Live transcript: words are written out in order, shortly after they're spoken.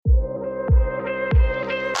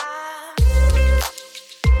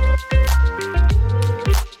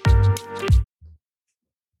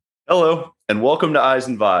Hello, and welcome to Eyes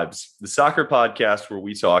and Vibes, the soccer podcast where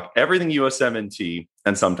we talk everything USMNT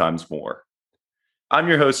and sometimes more. I'm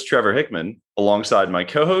your host, Trevor Hickman, alongside my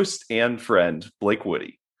co-host and friend, Blake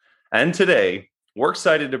Woody. And today, we're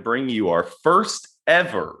excited to bring you our first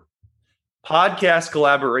ever podcast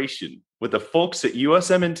collaboration with the folks at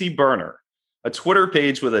USMNTBurner, a Twitter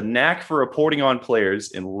page with a knack for reporting on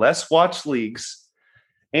players in less watched leagues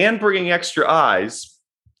and bringing extra eyes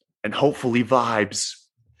and hopefully vibes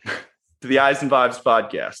to the Eyes and Vibes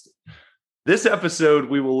podcast. This episode,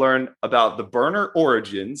 we will learn about the burner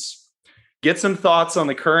origins, get some thoughts on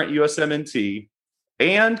the current USMNT,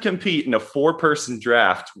 and compete in a 4-person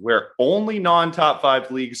draft where only non-top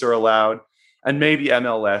 5 leagues are allowed, and maybe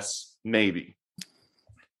MLS, maybe.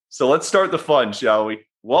 So let's start the fun, shall we?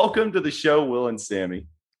 Welcome to the show, Will and Sammy.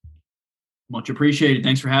 Much appreciated.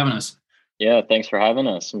 Thanks for having us. Yeah, thanks for having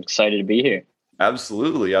us. I'm excited to be here.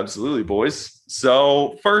 Absolutely, boys.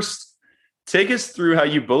 So first, take us through how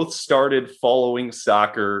you both started following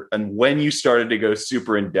soccer and when you started to go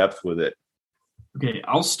super in depth with it. Okay,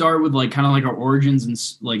 I'll start with kind of our origins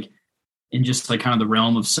and in just kind of the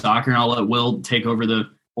realm of soccer, and I'll let Will take over the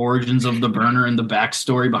origins of the burner and the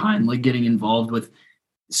backstory behind getting involved with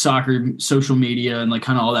soccer, social media, and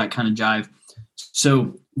kind of all that kind of jive.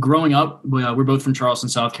 So growing up, we're both from Charleston,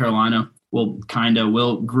 South Carolina. Well, kind of.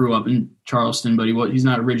 Will grew up in Charleston, but he's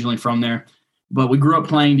not originally from there. But we grew up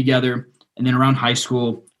playing together. And then around high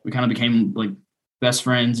school, we kind of became best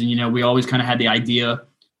friends. And, we always kind of had the idea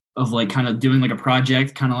of kind of doing a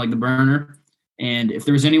project, kind of like the burner. And if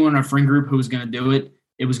there was anyone in our friend group who was going to do it,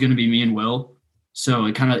 it was going to be me and Will. So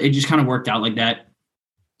it just kind of worked out like that.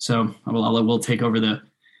 So I'll let Will take over the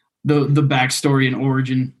backstory and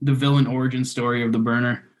origin, the villain origin story of the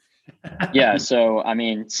burner. Yeah. So,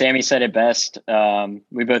 Sammy said it best.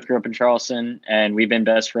 We both grew up in Charleston and we've been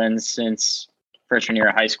best friends since freshman year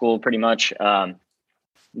of high school, pretty much.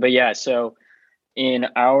 But yeah, so in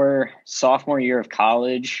our sophomore year of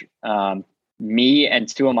college, me and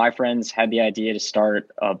 2 of my friends had the idea to start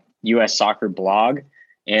a US soccer blog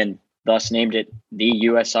and thus named it the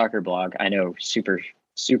US Soccer Blog. I know, super,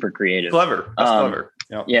 super creative. Clever. That's clever.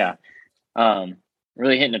 Yep. Yeah.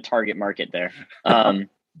 Really hitting a target market there.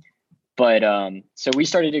 So we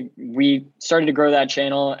started to grow that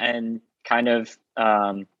channel and kind of,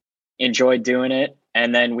 enjoyed doing it.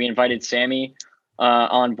 And then we invited Sammy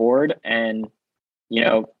on board, and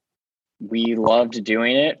we loved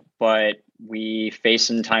doing it, but we faced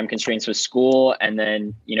some time constraints with school. And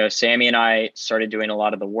then Sammy and I started doing a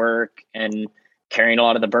lot of the work and carrying a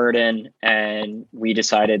lot of the burden, and we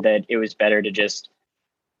decided that it was better to just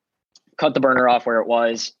cut the burner off where it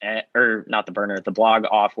was, or not the burner, the blog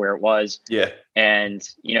off where it was. Yeah. And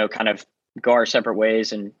kind of go our separate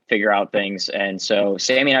ways and figure out things. And so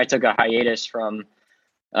Sammy and I took a hiatus from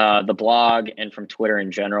the blog and from Twitter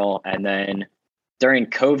in general. And then during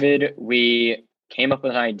COVID, we came up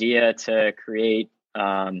with an idea to create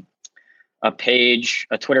a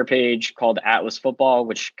Twitter page called Atlas Football,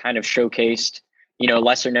 which kind of showcased,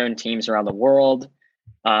 lesser known teams around the world.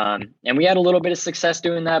 And we had a little bit of success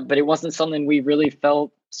doing that, but it wasn't something we really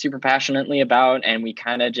felt super passionately about. And we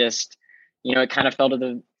kind of just, it kind of fell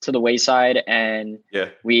to the wayside, and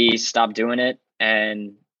we stopped doing it.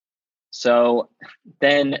 And so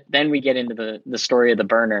then we get into the story of the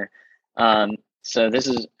burner. So this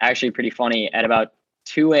is actually pretty funny. At about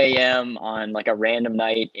 2 a.m. on a random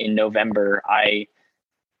night in November, I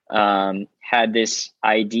had this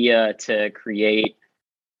idea to create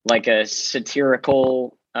a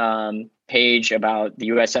satirical page about the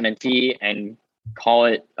USMNT and call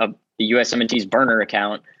it the USMNT's burner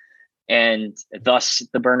account. And thus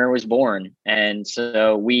the burner was born. And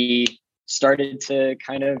so we started to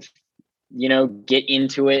kind of, get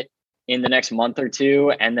into it in the next month or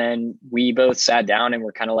 2. And then we both sat down and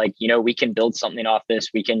we're kind of we can build something off this.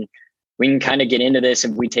 We can kind of get into this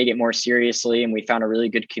if we take it more seriously. And we found a really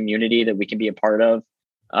good community that we can be a part of.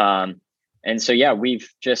 And so, yeah,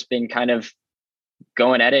 we've just been kind of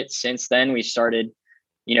going at it since then. We started,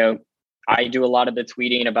 I do a lot of the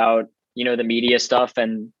tweeting about, the media stuff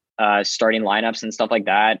and starting lineups and stuff like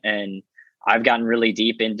that. And I've gotten really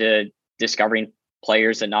deep into discovering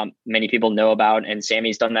players that not many people know about. And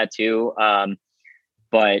Sammy's done that too.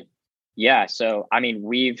 But yeah, so,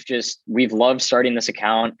 we've loved starting this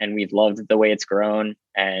account, and we've loved the way it's grown,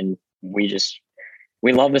 and we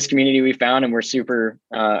love this community we found, and we're super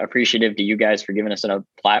appreciative to you guys for giving us a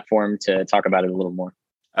platform to talk about it a little more.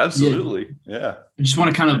 Absolutely. Yeah. I just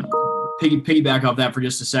want to kind of piggyback off that for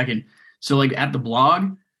just a second. So at the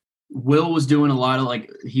blog, Will was doing a lot of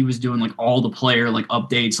he was doing all the player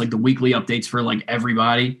updates, the weekly updates for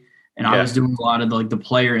everybody. And I was doing a lot of the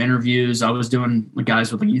player interviews. I was doing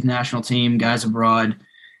guys with the youth national team, guys abroad,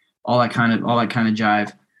 all that kind of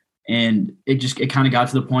jive. And it kind of got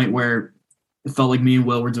to the point where it felt like me and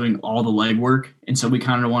Will were doing all the legwork. And so we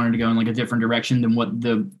kind of wanted to go in a different direction than what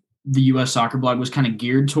the US soccer blog was kind of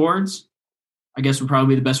geared towards, I guess would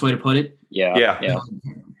probably be the best way to put it. Yeah.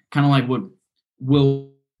 Kind of like what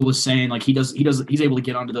Will was saying, he's able to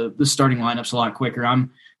get onto the starting lineups a lot quicker.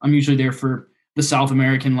 I'm usually there for the South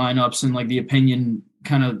American lineups and the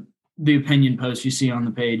opinion posts you see on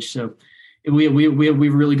the page. So we have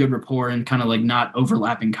really good rapport and kind of not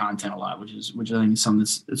overlapping content a lot, which I think is something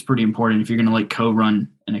that's pretty important if you're going to co-run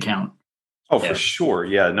an account. Oh, for sure.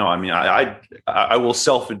 Yeah, no, I mean, I will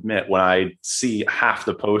self-admit when I see half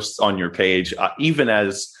the posts on your page, even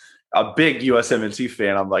as a big USMNT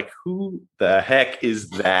fan, I'm like, who the heck is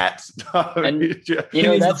that? And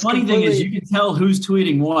the funny thing is you can tell who's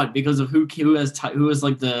tweeting what because of who has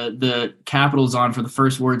the capitals on for the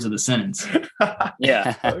first words of the sentence.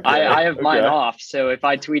 Yeah. Okay. I have mine off. So if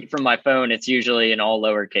I tweet from my phone, it's usually in all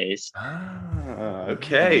lowercase.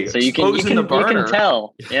 Okay. So you can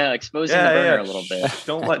tell. Yeah, exposing the burner a little bit.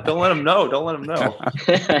 Don't let them know. Don't let them know.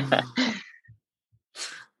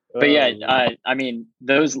 But I mean,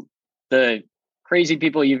 the crazy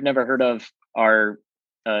people you've never heard of are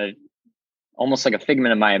almost like a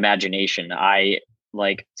figment of my imagination. I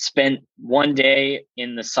spent one day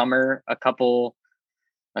in the summer a couple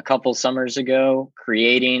summers ago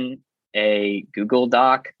creating a Google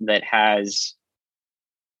Doc that has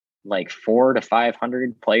 400 to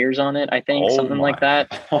 500 players on it, I think, something like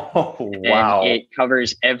that. Oh, wow. And it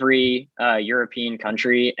covers every European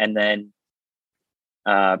country and then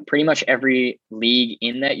pretty much every league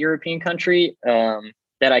in that European country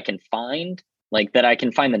that I can find, that I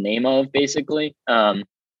can find the name of, basically.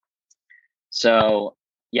 So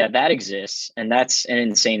yeah, that exists, and that's an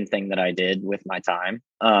insane thing that I did with my time.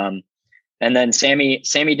 And then Sammy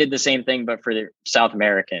did the same thing, but for the South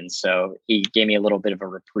Americans. So he gave me a little bit of a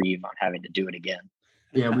reprieve on having to do it again.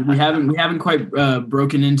 Yeah, we haven't quite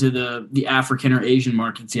broken into the African or Asian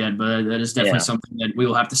markets yet, but that is definitely something that we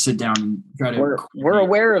will have to sit down and try to. We're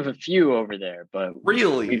aware of a few over there, but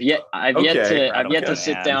really, I've yet to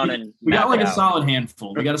sit down and we got a solid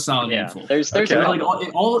handful. We got a solid handful. There's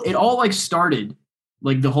it all started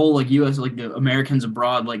the whole US the Americans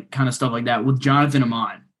abroad kind of stuff like that with Jonathan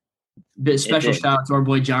Amon. Special shout out to our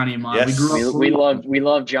boy Johnny Amon. Yes. We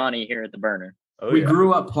love Johnny here at the Burner. We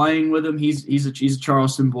grew up playing with him. He's a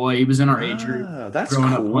Charleston boy. He was in our age group. That's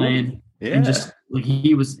growing cool. up playing. Yeah. And just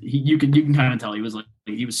you can kind of tell he was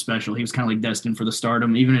he was special. He was kind of destined for the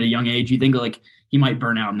stardom. Even at a young age, you think he might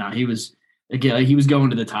burn out. Now he was going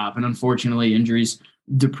to the top, and unfortunately, injuries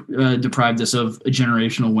deprived us of a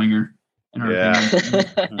generational winger. In our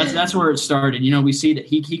opinion. That's where it started. We see that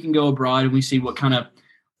he can go abroad, and we see what kind of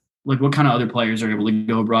other players are able to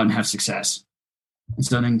go abroad and have success. And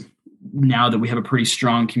so then now that we have a pretty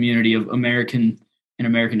strong community of American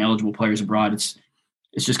eligible players abroad, it's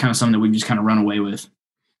just kind of something that we've just kind of run away with.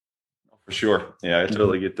 For sure. Yeah, I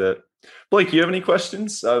totally get that. Blake, you have any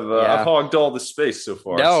questions? I've hogged all the space so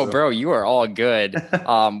far. No, bro, you are all good.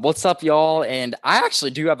 What's up, y'all? And I actually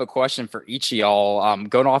do have a question for each of y'all.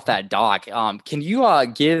 Going off that doc, can you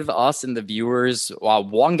give us and the viewers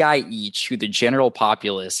one guy each who the general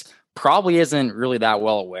populace probably isn't really that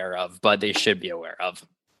well aware of, but they should be aware of?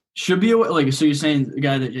 Should be aware, so you're saying the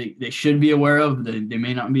guy that they should be aware of, that they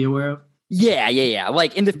may not be aware of? Yeah.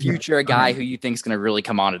 In the future, a guy who you think is going to really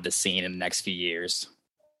come onto the scene in the next few years.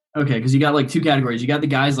 Okay, because you got two categories. You got the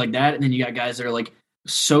guys like that, and then you got guys that are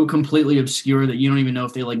so completely obscure that you don't even know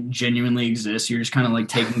if they genuinely exist. You're just kind of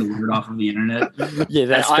taking the word off of the internet. Yeah,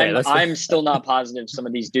 that's fair. I'm still not positive some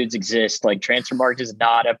of these dudes exist. Transfermarkt is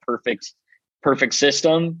not a perfect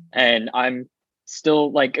system, and I'm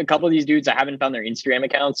still a couple of these dudes, I haven't found their Instagram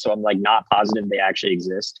accounts, so I'm not positive they actually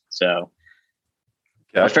exist. So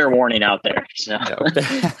a fair warning out there. So.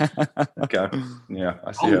 Okay. Yeah,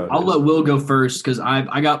 I see. I'll let Will go first because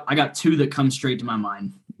I got two that come straight to my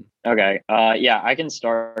mind. Okay. Yeah, I can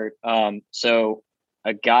start. So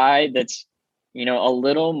a guy that's a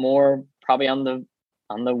little more probably on the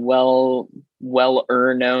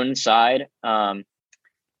well-known side.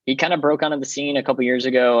 He kind of broke onto the scene a couple years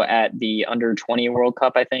ago at the under-20 World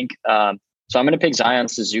Cup, I think. So I'm going to pick Zion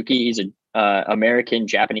Suzuki. He's a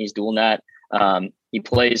American-Japanese dual net. He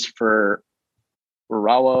plays for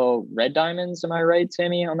Urawa Red Diamonds. Am I right,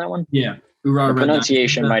 Sammy, on that one? Yeah. The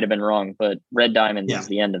pronunciation might have been wrong, but Red Diamonds is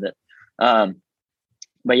the end of it.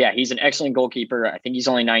 But yeah, he's an excellent goalkeeper. I think he's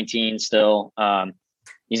only 19 still.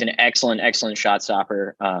 He's an excellent shot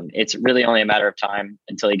stopper. It's really only a matter of time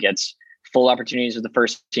until he gets full opportunities with the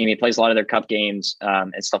first team. He plays a lot of their cup games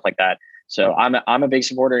and stuff like that. So I'm a big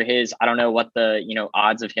supporter of his. I don't know what the,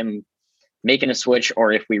 odds of him making a switch,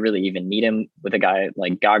 or if we really even need him with a guy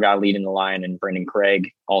like Gaga leading the line and Brendan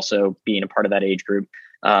Craig also being a part of that age group.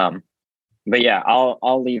 But yeah,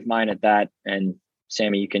 I'll leave mine at that. And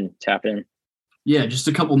Sammy, you can tap in. Yeah, just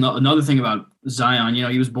another thing about Zion,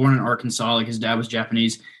 he was born in Arkansas, like his dad was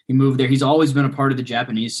Japanese. He moved there. He's always been a part of the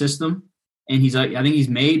Japanese system. And I think he's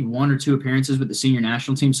made 1 or 2 appearances with the senior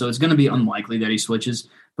national team. So it's going to be unlikely that he switches,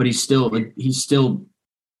 but he still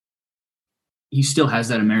has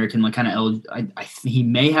that American, like, kind of he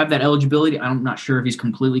may have that eligibility. I'm not sure if he's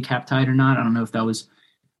completely cap tied or not. I don't know if that was,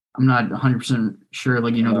 I'm not 100% sure.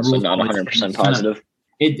 Like, the rules. Not 100% positive.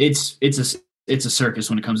 It's a circus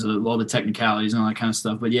when it comes to all the technicalities and all that kind of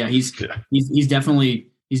stuff. But yeah, he's definitely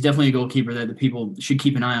a goalkeeper that the people should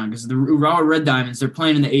keep an eye on, because the Urawa Red Diamonds, they're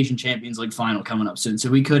playing in the Asian Champions League final coming up soon. So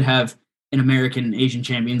we could have an American Asian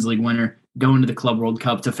Champions League winner go into the Club World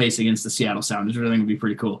Cup to face against the Seattle Sounders, which I think would be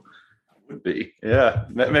pretty cool. Would be. Yeah.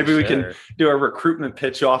 Maybe we can do a recruitment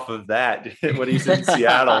pitch off of that when he's in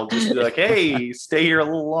Seattle. Just be like, hey, stay here a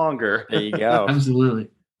little longer. There you go. Absolutely.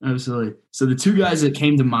 So the 2 guys that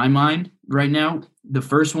came to my mind right now, the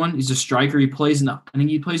first one is a striker. He plays in the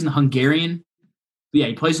Hungarian. Yeah,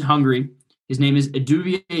 he plays in Hungary. His name is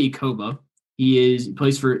Eduvier Ikoba. He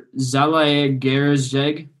plays for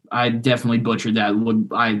Zalaegerszeg. I definitely butchered that.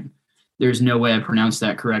 There's no way I pronounced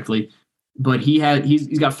that correctly. But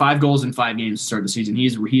he's got 5 goals in 5 games to start the season.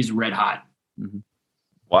 He's red hot. Mm-hmm.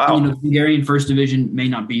 Wow. Hungarian first division may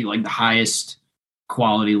not be like the highest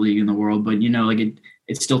quality league in the world, but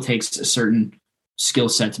it still takes a certain skill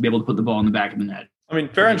set to be able to put the ball in the back of the net. I mean,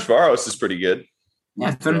 Ferencváros is pretty good.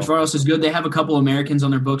 Yeah, Ferencváros is good. They have a couple Americans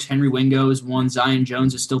on their books. Henry Wingo is one. Zion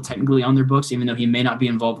Jones is still technically on their books, even though he may not be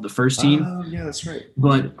involved with the first team. Oh, yeah, that's right.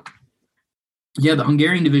 But yeah, the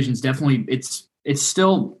Hungarian division is definitely it's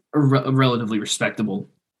still a relatively respectable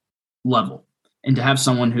level. And to have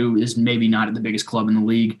someone who is maybe not at the biggest club in the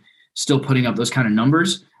league still putting up those kind of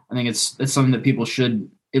numbers, I think it's something that people should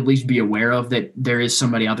at least be aware of, that there is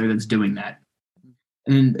somebody out there that's doing that.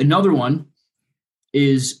 And another one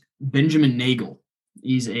is Benjamin Nagel.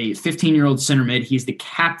 He's a 15-year-old center mid. He's the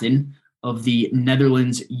captain of the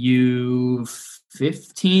Netherlands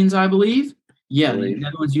U15s, I believe. Yeah, the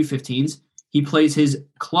Netherlands U15s. He plays his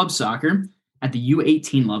club soccer at the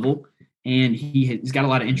U18 level, and he's got a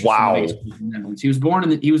lot of interest. Wow. In the Netherlands. He was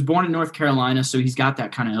born in North Carolina, so he's got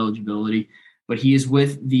that kind of eligibility. But he is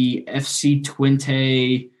with the FC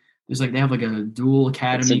Twente. They have like a dual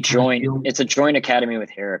academy. It's a joint academy with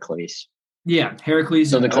Heracles. Yeah, Heracles.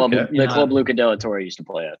 So the club Luca Della Torre used to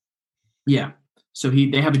play at. Yeah, so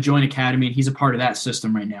they have a joint academy, and he's a part of that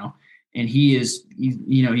system right now. And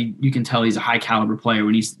you can tell he's a high caliber player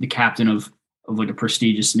when he's the captain of like a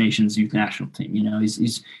prestigious nation's youth national team.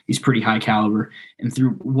 He's pretty high caliber. And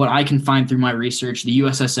through what I can find through my research, the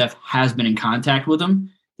USSF has been in contact with him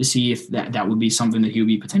to see if that would be something that he would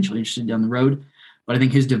be potentially interested in down the road. But I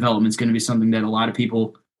think his development is going to be something that a lot of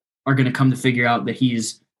people are going to come to figure out, that he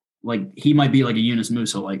might be like a Yunus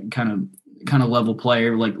Musa, like kind of level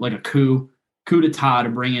player, like a coup d'etat to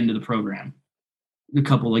bring into the program a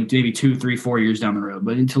couple, like maybe 2, 3, 4 years down the road.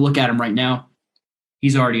 But to look at him right now,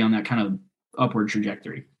 he's already on that kind of upward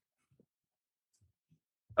trajectory.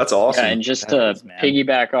 That's awesome. Yeah, and just to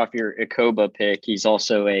piggyback off your Ikoba pick, he's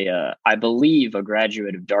also I believe a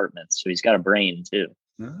graduate of Dartmouth, so he's got a brain too.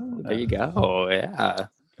 Oh, there you go. Yeah.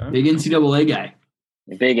 Big NCAA guy.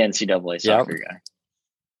 A big NCAA soccer guy.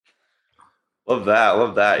 Love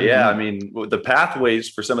that. Yeah, I mean, the pathways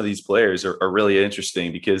for some of these players are really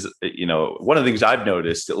interesting, because, one of the things I've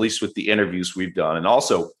noticed, at least with the interviews we've done, and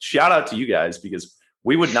also shout out to you guys, because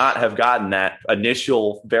we would not have gotten that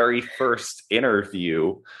initial very first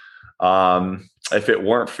interview if it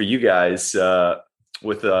weren't for you guys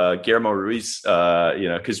with Guillermo Ruiz,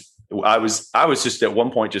 because I was just at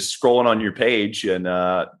one point just scrolling on your page and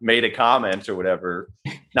made a comment or whatever,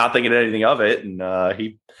 not thinking anything of it, and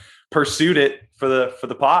he pursued it for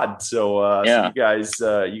the pod. So, yeah.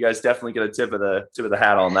 So you guys definitely get a tip of the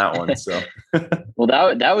hat on that one. So,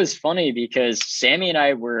 well, that was funny, because Sammy and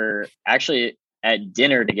I were actually at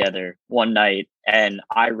dinner together one night, and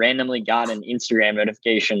I randomly got an Instagram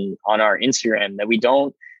notification on our Instagram that we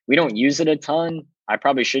don't use it a ton. I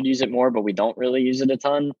probably should use it more, but we don't really use it a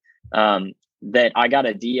ton. That I got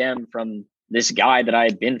a DM from this guy that I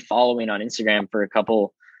had been following on Instagram for probably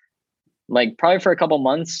for a couple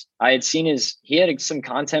months. I had seen he had some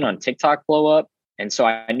content on TikTok blow up. And so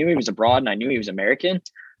I knew he was abroad, and I knew he was American.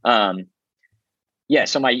 So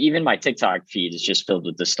my TikTok feed is just filled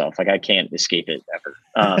with this stuff. Like, I can't escape it ever.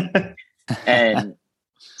 And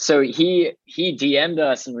so he DM'd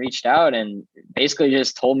us and reached out and basically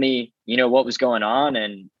just told me, what was going on.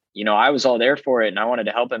 And, I was all there for it and I wanted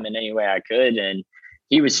to help him in any way I could. And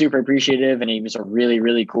he was super appreciative and he was a really,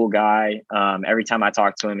 really cool guy. Every time I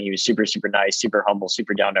talked to him, he was super, super nice, super humble,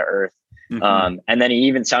 super down to earth. Mm-hmm. And then he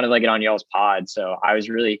even sounded like it on y'all's pod. So I was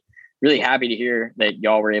really, really happy to hear that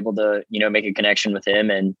y'all were able to, make a connection with him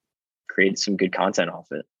and create some good content off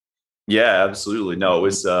it. Yeah, absolutely. No, it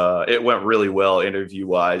was it went really well interview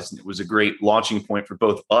wise. It was a great launching point for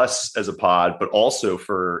both us as a pod, but also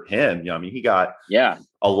for him. He got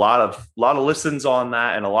a lot of listens on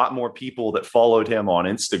that and a lot more people that followed him on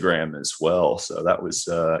Instagram as well. So that was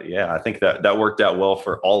I think that worked out well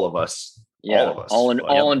for all of us. Yeah, all of us.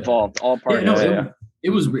 all involved, all parties. It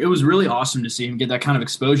was really awesome to see him get that kind of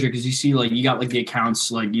exposure because you see you got the accounts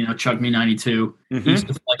Chuck Me 92, East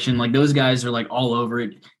Deflection, those guys are all over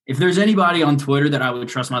it. If there's anybody on Twitter that I would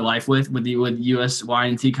trust my life with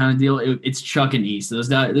USYNT kind of deal, it's Chuck and East. Those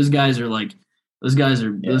guys are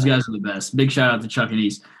the best. Big shout out to Chuck and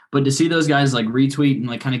East. But to see those guys retweet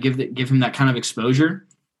and kind of give him that kind of exposure,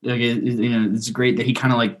 it's great that he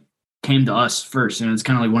kind of came to us first. It's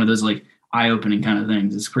kind of one of those eye-opening kind of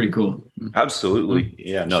things. It's pretty cool. Absolutely.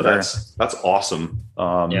 Yeah, no, sure. That's awesome.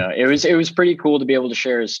 It was pretty cool to be able to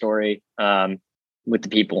share his story with the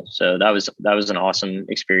people. So that was an awesome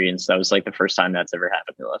experience. That was the first time that's ever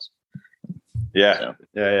happened to us. Yeah. So,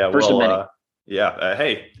 yeah. First of many.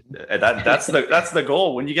 Hey, that's the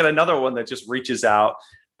goal. When you get another one that just reaches out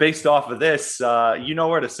based off of this, you know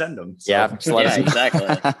where to send them. So. Yeah, exactly.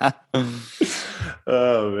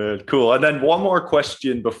 Oh man, cool. And then one more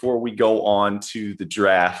question before we go on to the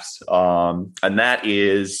drafts, and that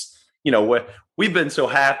is, we've been so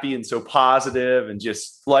happy and so positive, and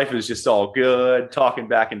just life is just all good, talking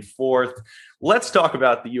back and forth. Let's talk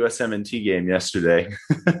about the USMNT game yesterday.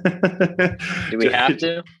 Do we have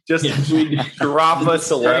to? Just drop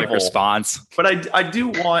us a level response. But I do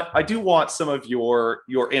want some of your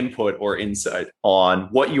input or insight on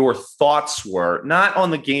what your thoughts were, not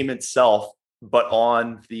on the game itself, but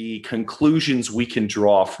on the conclusions we can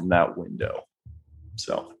draw from that window.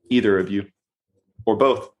 So either of you or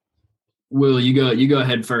both. Will, you go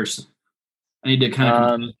ahead first. I need to kind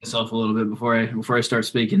of compose myself a little bit before I start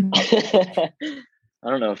speaking. I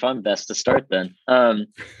don't know if I'm best to start then. I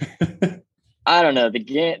don't know.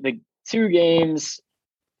 The two games,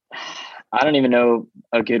 I don't even know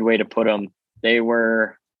a good way to put them. They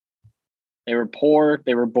were poor,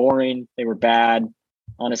 they were boring, they were bad.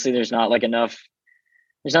 Honestly, there's not enough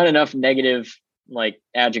negative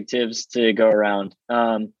adjectives to go around.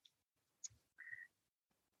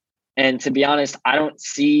 And to be honest, I don't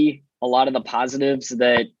see a lot of the positives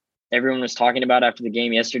that everyone was talking about after the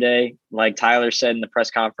game yesterday. Like Tyler said in the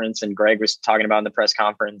press conference and Greg was talking about in the press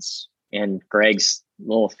conference, and Greg's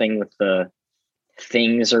little thing with the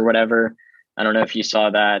things or whatever. I don't know if you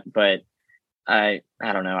saw that, but I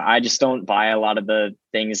don't know. I just don't buy a lot of the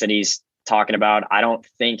things that he's talking about. I don't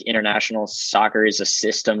think international soccer is a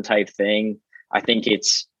system type thing. I think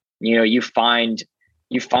it's, you find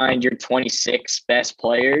your 26 best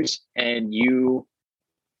players and you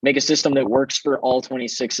make a system that works for all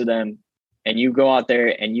 26 of them. And you go out there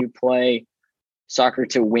and you play soccer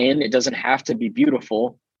to win. It doesn't have to be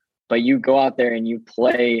beautiful, but you go out there and you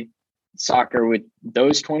play soccer with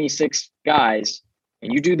those 26 guys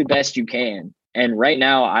and you do the best you can. And right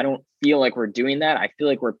now, I don't feel like we're doing that. I feel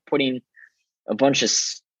like we're putting a bunch of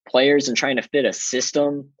players and trying to fit a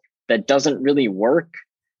system that doesn't really work.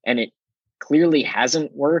 And it clearly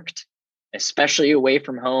hasn't worked, especially away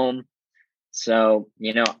from home. So,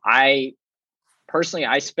 I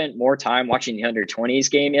spent more time watching the under-20s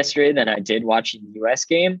game yesterday than I did watching the U.S.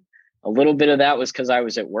 game. A little bit of that was because I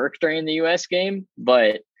was at work during the U.S. game,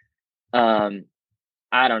 but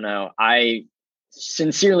I don't know. I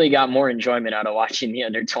sincerely got more enjoyment out of watching the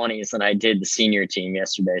under-20s than I did the senior team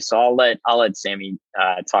yesterday. So I'll let Sammy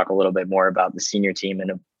talk a little bit more about the senior team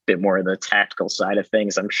and a bit more of the tactical side of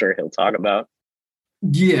things. I'm sure he'll talk about.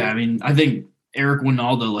 Yeah, I think Eric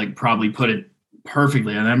Winaldo probably put it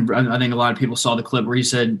perfectly. I think a lot of people saw the clip where he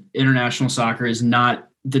said international soccer is not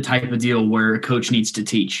the type of deal where a coach needs to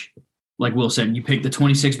teach. Like Will said, you pick the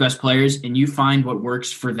 26 best players and you find what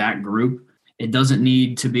works for that group. It doesn't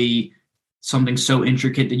need to be something so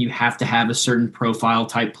intricate that you have to have a certain profile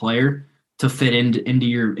type player to fit into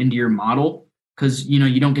your model. Because,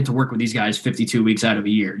 you don't get to work with these guys 52 weeks out of a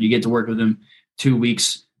year. You get to work with them 2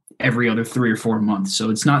 weeks every other 3 or 4 months. So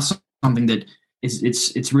it's not something that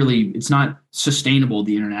it's not sustainable at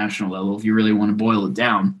the international level if you really want to boil it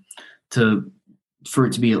down for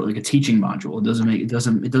it to be like a teaching module. It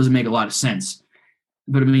doesn't make a lot of sense.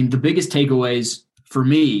 I mean, the biggest takeaways for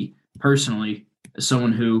me personally, as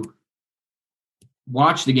someone who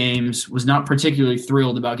watched the games, was not particularly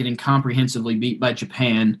thrilled about getting comprehensively beat by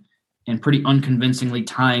Japan and pretty unconvincingly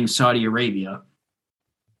tying Saudi Arabia.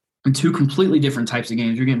 And two completely different types of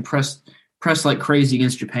games. You're getting pressed like crazy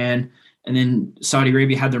against Japan, and then Saudi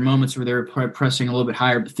Arabia had their moments where they were pressing a little bit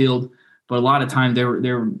higher up the field, but a lot of time they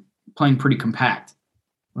were playing pretty compact.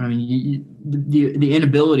 I mean, the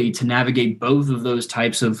inability to navigate both of those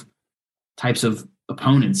types of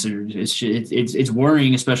opponents, it's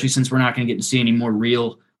worrying, especially since we're not going to get to see any more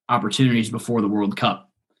real opportunities before the World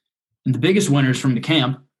Cup. And the biggest winners from the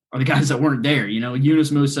camp are the guys that weren't there.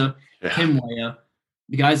 Yunus Musa, Kim Weah,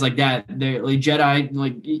 the guys like that. They're like Jedi,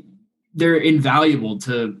 like they're invaluable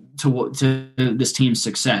to this team's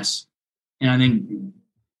success. And I think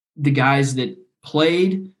the guys that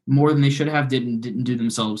played more than they should have didn't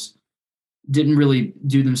really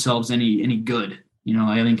do themselves any good.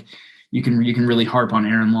 I think you can really harp on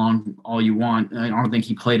Aaron Long all you want. I don't think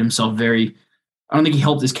he played himself I don't think he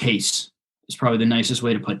helped his case. Is probably the nicest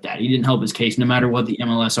way to put that. He didn't help his case, no matter what the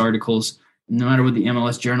MLS articles, no matter what the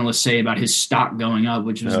MLS journalists say about his stock going up,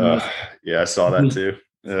 which was I saw that too.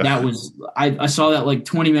 That was I saw that like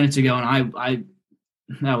 20 minutes ago, and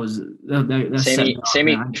Sammy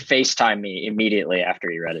FaceTimed me immediately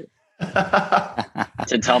after he read it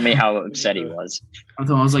to tell me how upset he was. I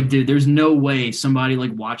was like, dude, there's no way somebody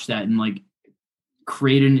like watched that and like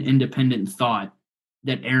create an independent thought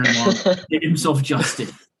that Aaron Long did himself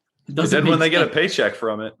justice. Then when they get a paycheck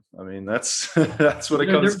from it, I mean, that's what it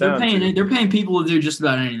comes down to. They're paying people to do just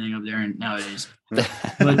about anything up there nowadays.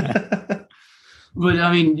 But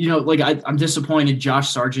I mean, I'm disappointed Josh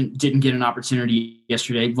Sargent didn't get an opportunity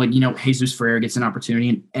yesterday. Jesus Ferreira gets an opportunity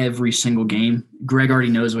in every single game. Greg already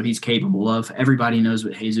knows what he's capable of. Everybody knows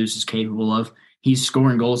what Jesus is capable of. He's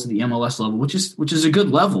scoring goals at the MLS level, which is a good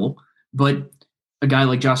level. But a guy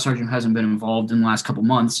like Josh Sargent hasn't been involved in the last couple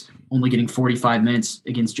months, only getting 45 minutes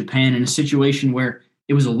against Japan in a situation where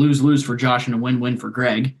it was a lose-lose for Josh and a win-win for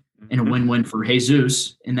Greg and a win-win for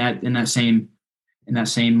Jesus in that same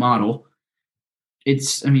model.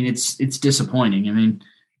 It's disappointing. I mean,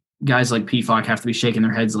 guys like PFOC have to be shaking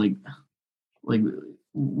their heads like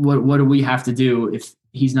what do we have to do if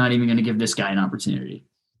he's not even going to give this guy an opportunity?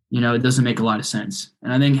 It doesn't make a lot of sense.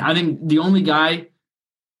 And I think the only guy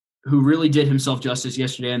who really did himself justice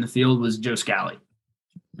yesterday on the field was Joe Scally.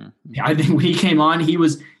 I think when he came on, he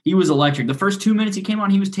was electric. The first 2 minutes he came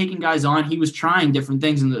on, he was taking guys on. He was trying different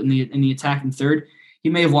things in the attacking third.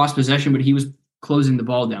 He may have lost possession, but he was closing the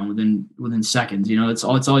ball down within seconds. It's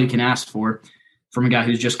all you can ask for from a guy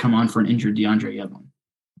who's just come on for an injured DeAndre Yedlin.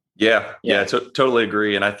 Yeah, totally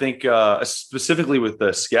agree. And I think specifically with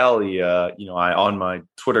the Scally, I on my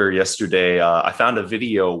Twitter yesterday, I found a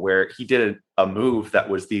video where he did a move that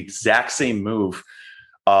was the exact same move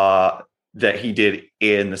that he did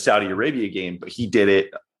in the Saudi Arabia game, but he did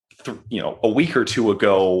it, a week or two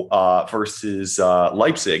ago versus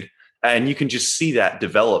Leipzig. And you can just see that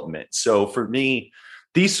development. So for me,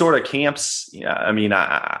 these sort of camps,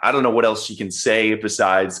 I don't know what else you can say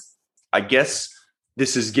besides, I guess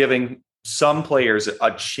this is giving some players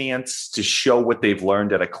a chance to show what they've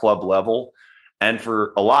learned at a club level, and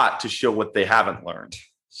for a lot to show what they haven't learned.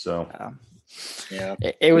 So, yeah,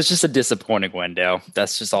 it was just a disappointing window.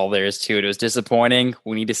 That's just all there is to it. It was disappointing.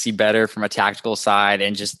 We need to see better from a tactical side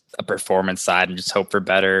and just a performance side, and just hope for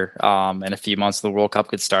better. In a few months, the World Cup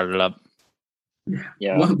could start it up.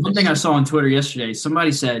 Yeah. One thing I saw on Twitter yesterday,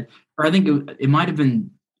 somebody said, or I think it might have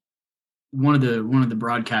been one of the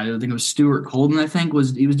broadcasters. I think it was Stuart Holden.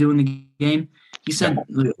 He was doing the game. He said,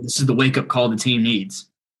 "This is the wake up call the team needs."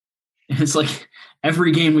 And it's like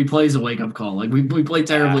every game we play is a wake up call. Like we play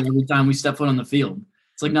terribly every time we step foot on the field.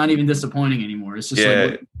 It's like not even disappointing anymore. It's just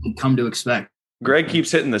like what we come to expect. Greg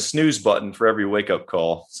keeps hitting the snooze button for every wake up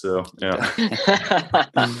call. So yeah.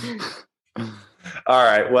 All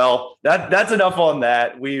right. Well, that's enough on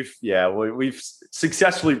that. We've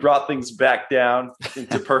successfully brought things back down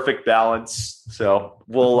into perfect balance. So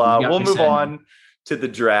we'll move on to the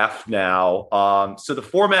draft now. So the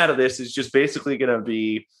format of this is just basically going to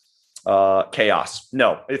be chaos.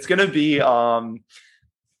 No, it's going to be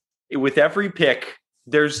with every pick.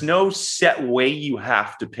 There's no set way you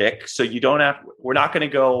have to pick. So we're not going to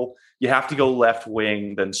go, you have to go left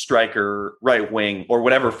wing, then striker, right wing, or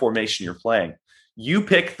whatever formation you're playing. You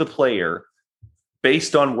pick the player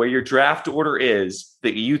based on where your draft order is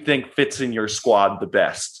that you think fits in your squad the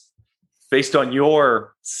best, based on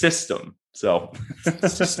your system. So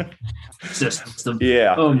System.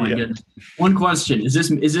 yeah. Oh my goodness. One question: Is this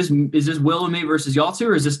Will and me versus y'all two,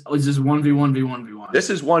 or is this 1v1v1v1? This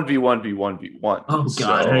is 1v1v1v1. Oh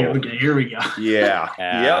God! Okay, here we go. Yeah.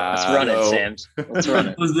 Yep. Let's run it, Sam's. Let's run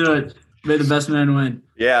it. Let's do it. May the best man win.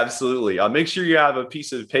 Yeah, absolutely. Make sure you have a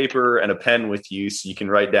piece of paper and a pen with you so you can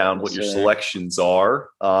write down what your selections are.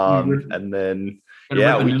 And then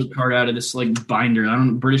rip a note card out of this like binder.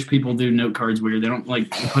 British people do note cards weird. They don't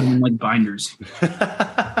like put them in like binders.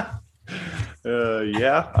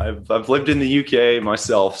 Yeah, I've lived in the UK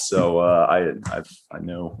myself, so I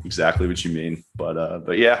know exactly what you mean.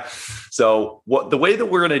 But yeah. So the way that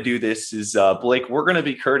we're going to do this is, Blake, we're going to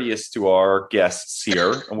be courteous to our guests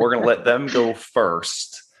here, and we're going to let them go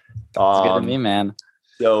first. It's good to me, man.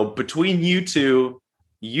 So between you two,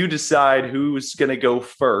 you decide who's going to go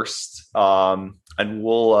first, and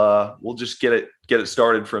we'll just get it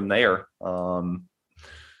started from there. Sam,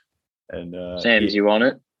 you want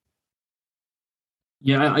it?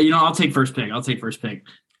 Yeah, I'll take first pick.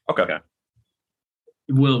 Okay.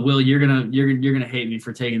 Will, you're gonna hate me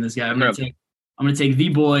for taking this guy. I'm gonna take the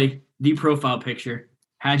boy, the profile picture.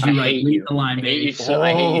 Had you like lead the line, baby.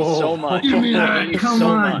 I hate you so much. Give me that. Come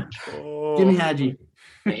on. Give me Hadji.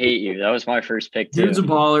 I hate you. That was my first pick too. Dude's a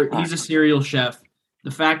baller. He's a serial chef. The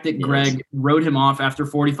fact that Greg wrote him off after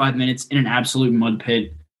 45 minutes in an absolute mud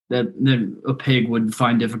pit that a pig would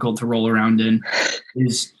find difficult to roll around in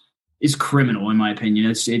is criminal in my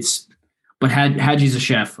opinion. But Hadji's a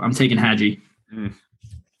chef. I'm taking Hadji.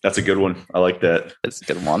 That's a good one. I like that. It's a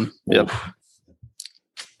good one. Yep.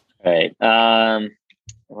 All right.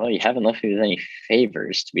 Well, you haven't left me with any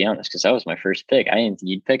favors, to be honest, because that was my first pick. I didn't think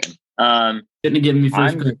you'd pick him. Didn't have given me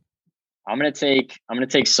first pick. I'm gonna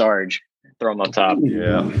take Sarge. Throw him up top.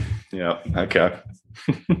 Yeah. Okay.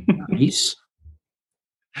 Nice.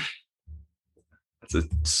 That's a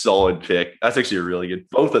solid pick. That's actually a really good.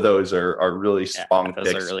 Both of those are really strong those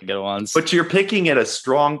picks. are really good ones. But you're picking at a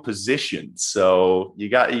strong position, so you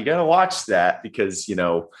got to watch that because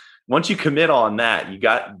once you commit on that,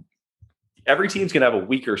 every team's gonna have a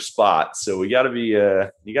weaker spot. So we got to be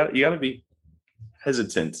you got to be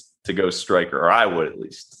hesitant to go striker, or I would at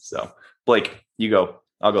least. So Blake, you go.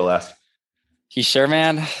 I'll go last. You sure,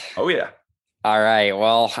 man? Oh yeah. All right.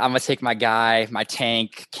 Well, I'm gonna take my guy, my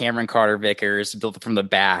tank, Cameron Carter-Vickers, built it from the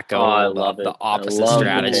back. I love it. The opposite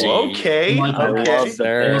strategy. Okay. Yes,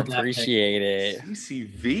 sir. Appreciate it.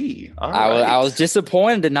 CCV. I was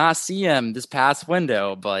disappointed to not see him this past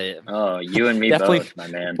window, but you and me definitely both, my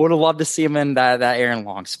man. Would have loved to see him in that Aaron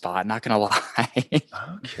Long spot. Not gonna lie.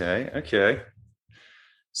 Okay.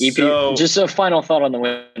 Just a final thought on the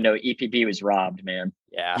window. EPB was robbed, man.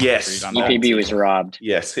 Yeah. Yes. EPB was robbed.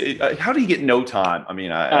 Yes. How do you get no time? I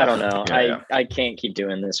mean, I don't know. I can't keep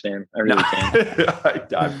doing this, man. I really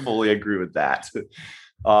can't. I fully agree with that.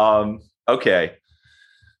 Okay.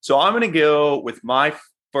 So I'm going to go with my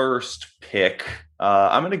first pick.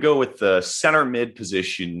 I'm going to go with the center mid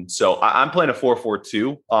position. So I'm playing a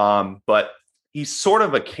 4-4-2, but he's sort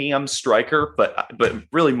of a cam striker, but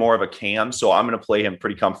really more of a cam. So I'm going to play him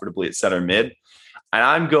pretty comfortably at center mid. And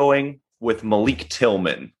I'm going with Malik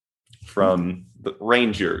Tillman from the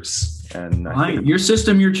Rangers. And your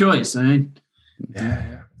system, your choice.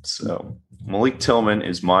 Yeah. So Malik Tillman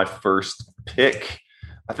is my first pick.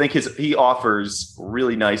 I think he offers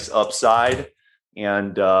really nice upside.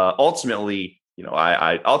 And ultimately,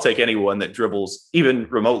 I'll take anyone that dribbles even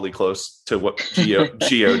remotely close to what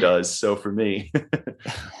Gio does. So for me,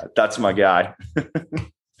 that's my guy.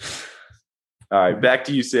 All right, back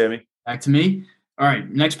to you, Sammy. Back to me. All right,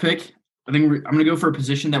 next pick. I think I'm going to go for a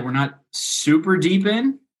position that we're not super deep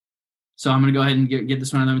in. So I'm going to go ahead and get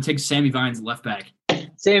this one. I'm going to take Sammy Vines, left back.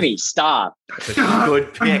 Sammy, stop. That's a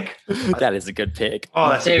good pick. That is a good pick. Oh,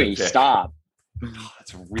 that's Sammy, a good pick. Stop. Oh,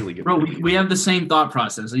 that's a really good Bro, pick. we have the same thought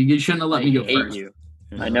process. You shouldn't have let me go first. You.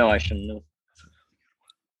 I know I shouldn't have.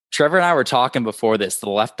 Trevor and I were talking before this, the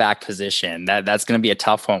left back position. That's going to be a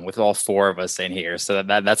tough one with all four of us in here. So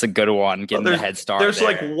that's a good one, getting the head start. There's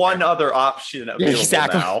there. like one other option available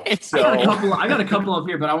now. So. I got a couple up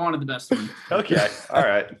here, but I wanted the best one. Okay. All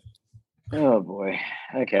right. Oh, boy.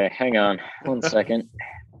 Okay, hang on 1 second.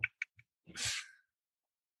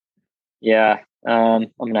 Yeah,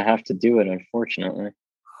 I'm going to have to do it, unfortunately.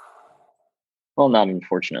 Well, not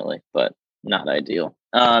unfortunately, but not ideal.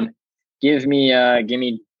 Give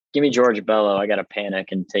me George Bello. I got to panic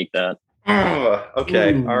and take that.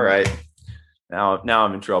 Okay. Ooh. All right. Now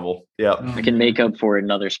I'm in trouble. Yep. I can make up for it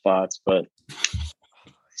in other spots, but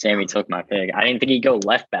Sammy took my pick. I didn't think he'd go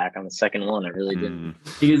left back on the second one. I really didn't.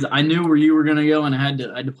 Because I knew where you were going to go, and I had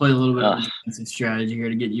to play a little bit of a defensive strategy here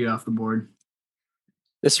to get you off the board.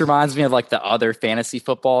 This reminds me of like the other fantasy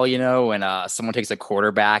football, when someone takes a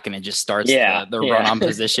quarterback and it just starts the run on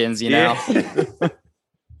positions, know?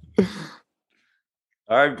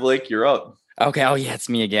 All right, Blake, you're up. Okay. Oh, yeah, it's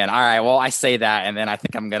me again. All right. Well, I say that, and then I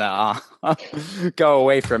think I'm going to go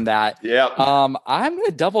away from that. Yeah. I'm going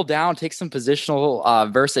to double down, take some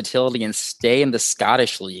positional versatility, and stay in the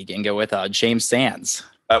Scottish League and go with James Sands.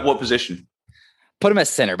 At what position? Put him at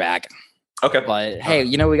center back. Okay. But, hey,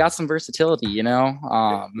 we got some versatility,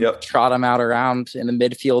 Yep. Trot him out around in the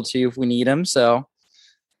midfield, too, if we need him. So.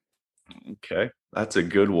 Okay. That's a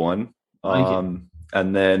good one. Thank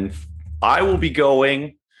And then I will be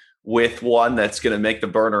going with one that's going to make the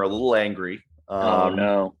burner a little angry. Oh,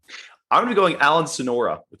 no. I'm going to be going Alan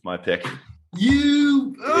Sonora with my pick. Come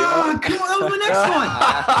on, that was my next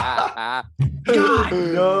one. God.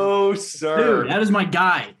 No, sir. Dude, that is my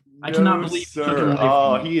guy. I cannot believe you took him away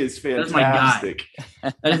from me. He is fantastic.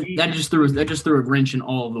 That's my guy. That just threw a wrench in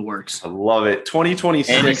all of the works. I love it.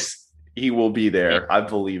 2026, he will be there. I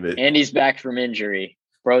believe it. And he's back from injury.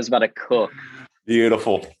 Bro's about to cook.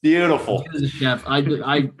 Beautiful. He is a chef.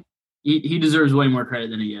 He deserves way more credit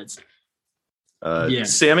than he gets.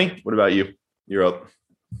 Sammy, what about you? You're up.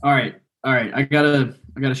 All right. I got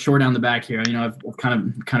a short down the back here. I've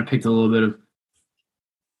kind of picked a little bit of,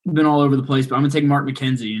 been all over the place, but I'm gonna take Mark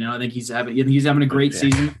McKenzie. I think he's having a great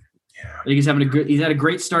season. Yeah. I think he's had a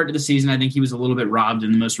great start to the season. I think he was a little bit robbed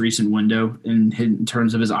in the most recent window in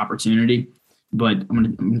terms of his opportunity. But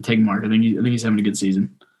I'm gonna take Mark. I think he's having a good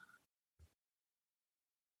season.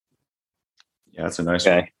 Yeah, that's a nice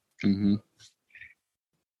one. Mm-hmm.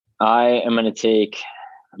 I'm going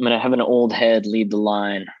to have an old head lead the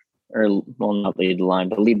line, or, well, not lead the line,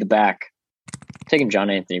 but lead the back. I'm taking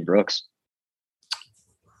John Anthony Brooks.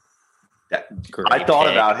 I thought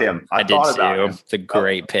about him. I did too. It's a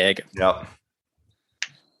great pick. Yep.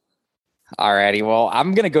 Alrighty. Well,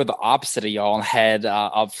 I'm going to go the opposite of y'all and head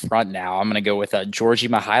up front now. I'm going to go with Georgi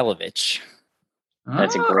Mihailovic.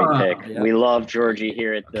 That's a great pick. Yeah. We love Georgie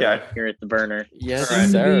here at the burner. Yes,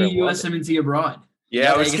 sir. USMNT abroad.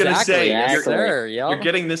 Yeah, I was going to say, Exactly. you're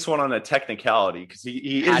getting this one on a technicality because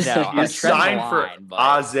he is he's signed for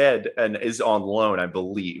AZ and is on loan, I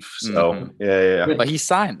believe. So, yeah. But he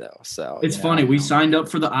signed, though. So it's funny. We signed up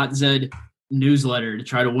for the AZ newsletter to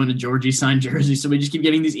try to win a Georgie signed jersey. So we just keep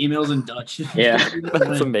getting these emails in Dutch. Yeah.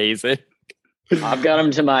 That's amazing. I've got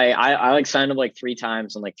them to I signed up like 3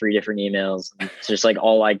 times on like 3 different emails. It's just like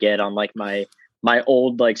all I get on like my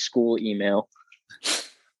old like school email.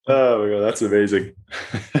 Oh my God, that's amazing.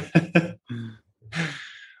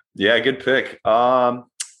 Yeah, good pick.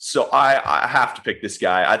 So I have to pick this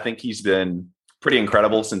guy. I think he's been pretty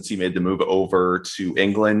incredible since he made the move over to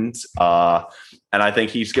England. And I think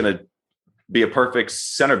he's going to be a perfect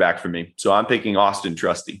center back for me. So I'm picking Austin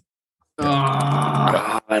Trusty.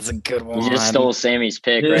 Oh, that's a good one. You just stole Sammy's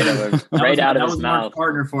pick right out of his mouth. Mark's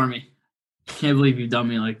partner for me. Can't believe you've done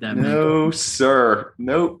me like that, man. No, sir.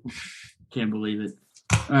 Nope. Can't believe it.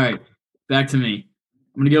 All right, back to me.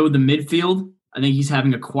 I'm going to go with the midfield. I think he's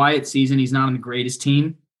having a quiet season. He's not on the greatest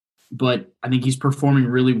team, but I think he's performing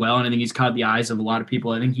really well, and I think he's caught the eyes of a lot of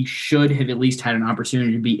people. I think he should have at least had an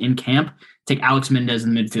opportunity to be in camp. Take Alex Mendez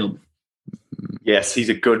in the midfield. Yes, he's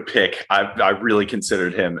a good pick. I really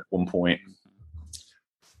considered him at one point.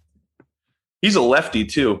 He's a lefty,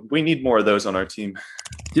 too. We need more of those on our team.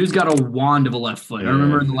 Dude's got a wand of a left foot. I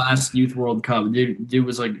remember in the last Youth World Cup, dude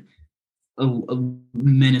was like a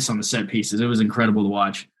menace on the set pieces. It was incredible to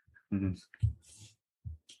watch. Mm-hmm.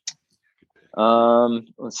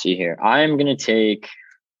 Let's see here. I'm gonna take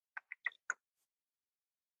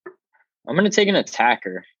an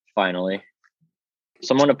attacker finally.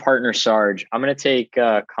 Someone to partner Sarge. I'm gonna take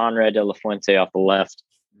Conrad de la Fuente off the left.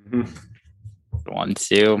 Mm-hmm.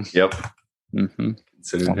 1-2. Yep. Mm-hmm.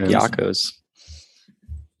 Yakos.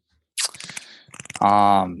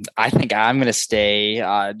 I think I'm going to stay,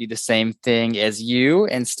 do the same thing as you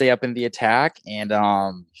and stay up in the attack. And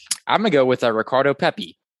I'm going to go with Ricardo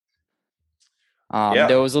Pepi.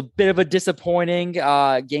 There was a bit of a disappointing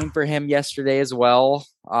game for him yesterday as well.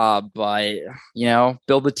 But,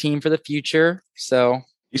 build the team for the future. So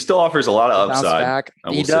he still offers a lot of upside.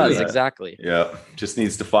 He does, exactly. Yeah. Just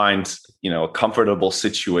needs to find, a comfortable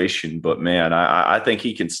situation. But, man, I think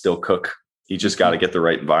he can still cook. You just got to get the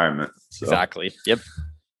right environment. So. Exactly. Yep.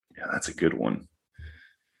 Yeah, that's a good one.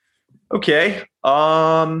 Okay.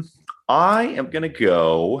 I am going to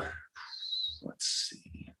go. Let's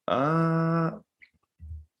see. Yeah,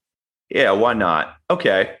 why not?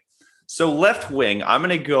 Okay. So left wing, I'm going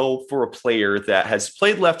to go for a player that has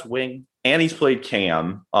played left wing and he's played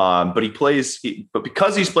Cam. But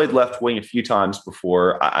because he's played left wing a few times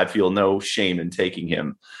before, I feel no shame in taking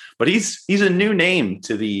him. But he's a new name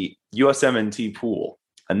to the USMNT pool,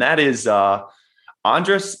 and that is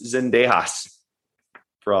Andres Zendejas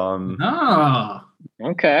from. Oh,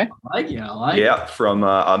 okay. I like it. From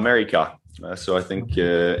America. So I think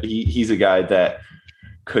he's a guy that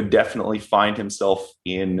could definitely find himself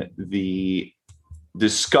in the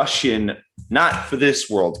discussion, not for this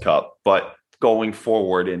World Cup, but going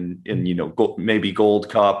forward in maybe Gold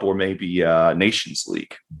Cup or maybe Nations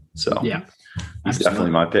League. So yeah, he's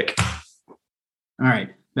definitely my pick. All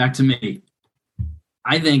right, back to me.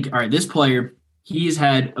 I think, all right, this player, he's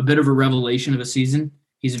had a bit of a revelation of a season.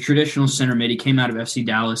 He's a traditional center mid. He came out of FC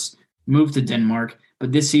Dallas, moved to Denmark,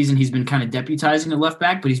 but this season he's been kind of deputizing at left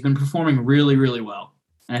back, but he's been performing really, really well.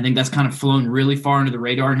 And I think that's kind of flown really far under the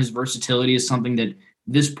radar, and his versatility is something that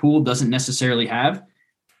this pool doesn't necessarily have.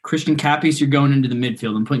 Christian Cappies, you're going into the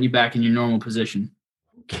midfield and putting you back in your normal position.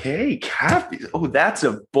 Okay, Cappies. Oh, that's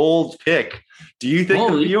a bold pick. Do you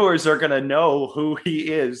think the viewers are going to know who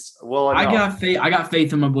he is? Well, I got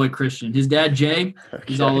faith in my boy Christian. His dad Jay, okay.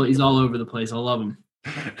 He's all over the place. I love him.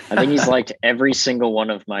 I think he's liked every single one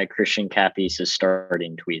of my Christian Cappies'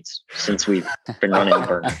 starting tweets since we've been running the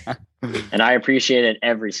burner. And I appreciate it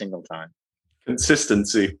every single time.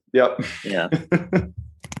 Consistency. Yep. Yeah.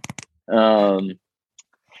 All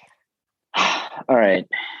right.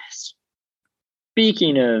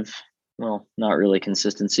 Speaking of, well, not really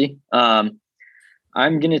consistency. I'm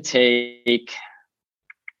gonna take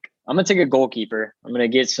a goalkeeper. I'm gonna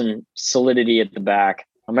get some solidity at the back.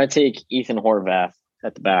 I'm gonna take Ethan Horvath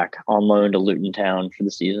at the back on loan to Luton Town for the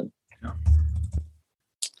season.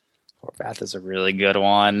 Horvath is a really good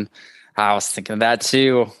one. I was thinking of that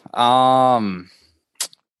too.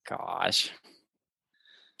 Gosh.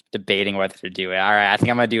 Debating whether to do it. All right, I think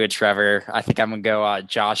I'm going to do it, Trevor. I think I'm going to go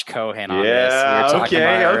Josh Cohen on this. We were talking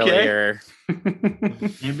about earlier.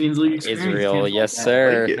 Champions League experience. Israel, yes,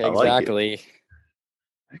 sir. Exactly.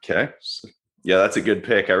 Okay. Yeah, that's a good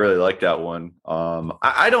pick. I really like that one.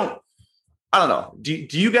 I don't know. Do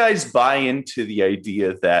you guys buy into the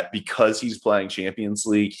idea that because he's playing Champions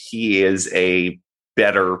League, he is a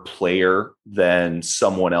better player than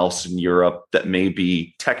someone else in Europe that may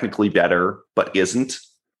be technically better but isn't?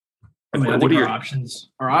 I think our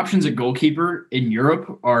options? Our options at goalkeeper in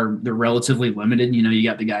Europe they're relatively limited. You know, you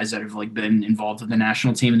got the guys that have been involved with the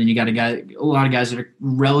national team, and then you got a lot of guys that are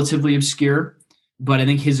relatively obscure. But I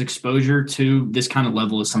think his exposure to this kind of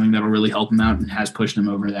level is something that will really help him out and has pushed him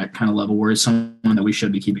over that kind of level where it's someone that we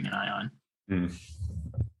should be keeping an eye on.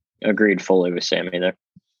 Agreed fully with Sammy there.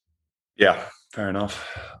 Yeah, fair enough.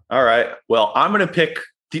 All right. Well, I'm going to pick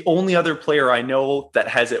the only other player I know that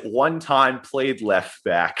has at one time played left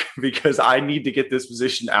back because I need to get this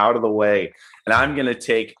position out of the way. And I'm going to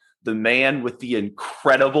take the man with the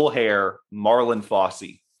incredible hair, Marlon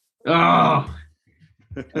Fossey. Oh,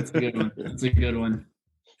 that's a good one. That's a good one.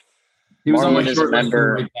 He was Marlon is a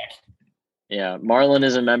member. Yeah, Marlon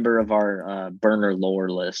is a member of our burner lore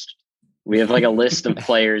list. We have a list of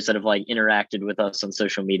players that have interacted with us on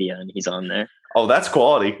social media, and he's on there. Oh, that's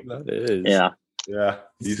quality. That is. Yeah. Yeah,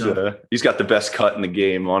 he's got the best cut in the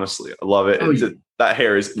game. Honestly, I love it. That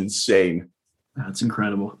hair is insane. That's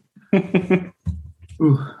incredible.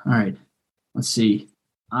 Ooh, all right, let's see.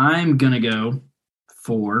 I'm gonna go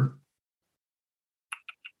for.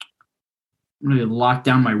 I'm gonna lock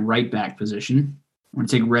down my right back position. I'm gonna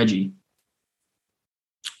take Reggie.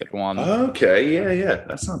 Good one. Okay, yeah,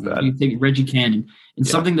 that's not bad. You take Reggie Cannon, and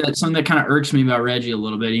something that kind of irks me about Reggie a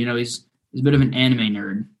little bit. You know, he's a bit of an anime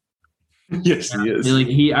nerd. Yes, he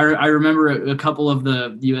is. I remember a couple of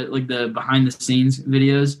the behind the scenes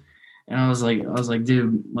videos, and I was like,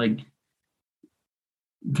 dude,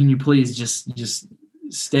 can you please just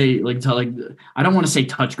stay I don't want to say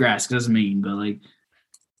touch grass because it's mean, but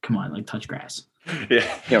come on, touch grass.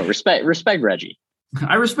 Yeah. Respect Reggie.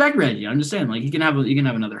 I respect Reggie. I'm just saying, you can have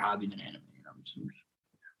another hobby than anime.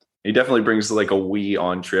 He definitely brings a Wii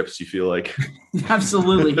on trips. You feel like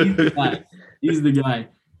absolutely, he's the guy.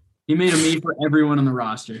 He made a me for everyone on the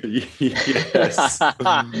roster. Yes.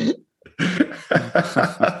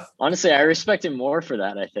 Honestly, I respect him more for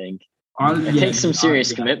that, I think. It takes some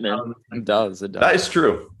serious commitment. It does. That is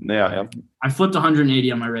true. Yeah. I flipped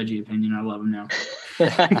 180 on my Reggie opinion. I love him now.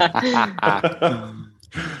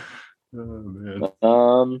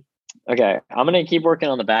 Oh, man. Okay. I'm gonna keep working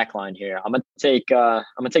on the back line here. I'm gonna take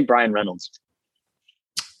Brian Reynolds.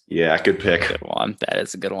 Yeah, good pick. Good one. That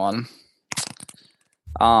is a good one.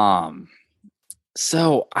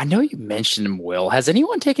 So I know you mentioned him, Will. Has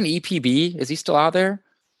anyone taken EPB? Is he still out there?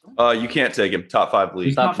 You can't take him. Top 5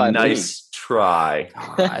 league. Top 5 nice try.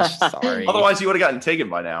 Gosh, sorry. Otherwise, you would have gotten taken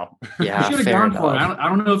by now. Yeah, you should have gone for it. I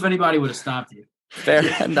don't know if anybody would have stopped you. Fair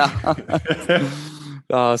enough.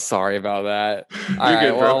 Oh, sorry about that. All right,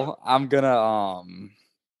 good, bro. well, I'm gonna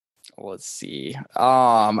let's see.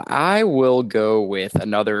 I will go with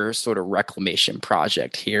another sort of reclamation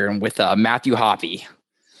project here, and with Matthew Hoppe.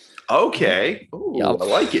 Okay. Ooh, Yep. I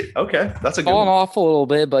like it. Okay. That's a good Falling one. off a little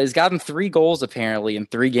bit, but he's gotten 3 goals apparently in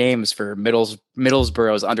 3 games for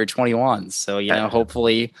Middlesbrough's under 21s. So,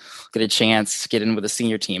 hopefully get a chance to get in with the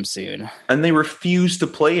senior team soon. And they refuse to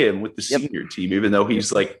play him with the senior team, even though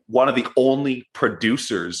he's like one of the only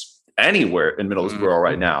producers anywhere in Middlesbrough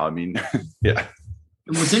right now. I mean, yeah.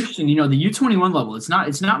 And what's interesting, the U21 level, it's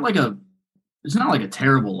not like a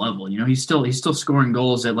terrible level. He's still scoring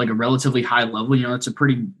goals at like a relatively high level. It's a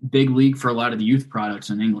pretty big league for a lot of the youth products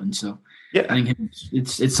in England. So yeah, I think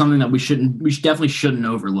it's something that we definitely shouldn't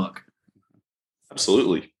overlook.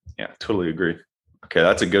 Absolutely. Yeah, totally agree. Okay,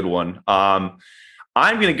 that's a good one. I'm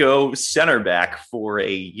going to go center back for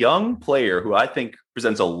a young player who I think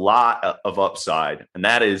presents a lot of upside, and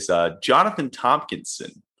that is Jonathan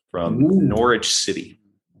Tompkinson from Norwich City.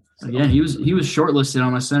 So, yeah, he was shortlisted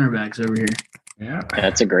on my center backs over here. Yeah,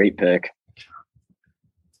 that's a great pick.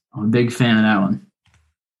 I'm a big fan of that one.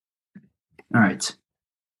 All right,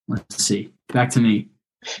 let's see. Back to me.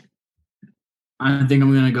 I think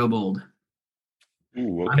I'm going to go bold.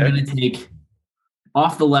 Ooh, okay. I'm going to take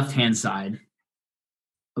off the left-hand side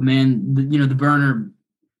a man, the burner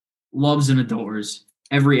loves and adores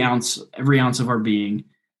every ounce of our being.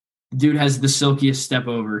 The dude has the silkiest step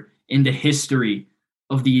over into history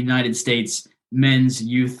of the United States men's,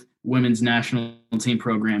 youth, women's national team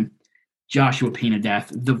program. Joshua Pinadeath,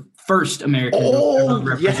 the first American to ever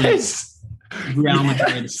represent Real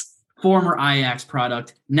Madrid. Former Ajax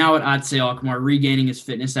product, now at AZ Alkmaar, regaining his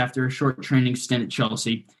fitness after a short training stint at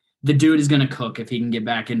Chelsea. The dude is going to cook if he can get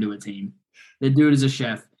back into a team. The dude is a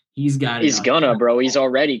chef. He's got it. He's gonna, bro. He's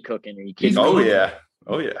already cooking. Are you kidding me? Oh,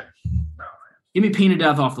 yeah. Give me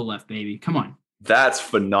Pinadeath off the left, baby. Come on. That's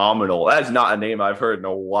phenomenal. That's not a name I've heard in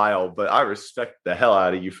a while, but I respect the hell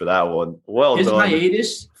out of you for that one. Well His done.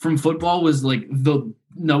 hiatus from football was like the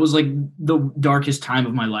darkest time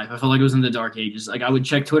of my life. I felt like it was in the dark ages. Like I would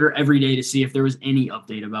check Twitter every day to see if there was any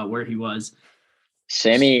update about where he was.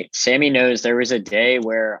 Sammy knows there was a day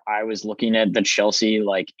where I was looking at the Chelsea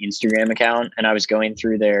like Instagram account and I was going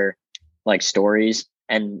through their like stories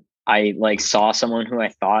and I like saw someone who I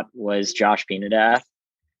thought was Josh Pinadeath.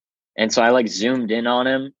 And so I like zoomed in on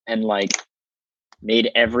him and like made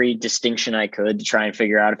every distinction I could to try and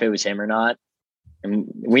figure out if it was him or not. And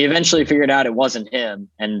we eventually figured out it wasn't him.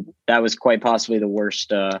 And that was quite possibly the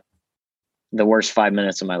worst 5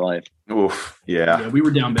 minutes of my life. Oof. Yeah. We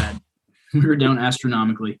were down bad. We were down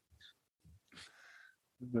astronomically.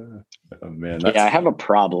 Oh, man. Yeah, I have a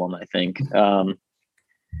problem, I think.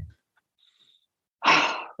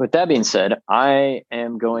 With that being said, I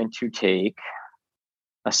am going to take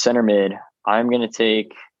a center mid. I'm going to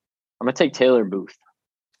take Taylor Booth.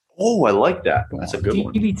 Oh, I like that. That's a good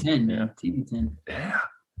one. TB10, man. TB10. Yeah.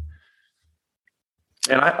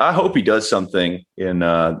 And I hope he does something in,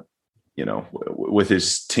 with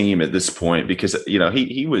his team at this point, because,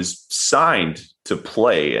 he was signed to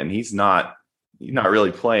play and he's not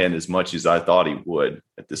really playing as much as I thought he would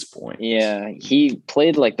at this point. Yeah. He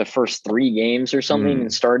played like the first 3 games or something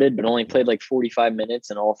and started, but only played like 45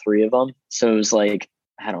 minutes in all 3 of them. So it was like,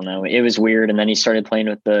 I don't know. It was weird. And then he started playing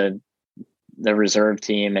with the reserve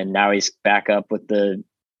team and now he's back up with the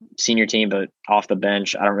senior team, but off the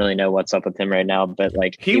bench. I don't really know what's up with him right now, but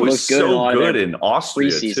like he was so good in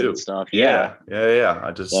Austria too. Stuff. Yeah.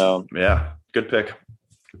 Good pick.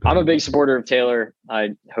 I'm a big supporter of Taylor.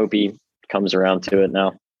 I hope he comes around to it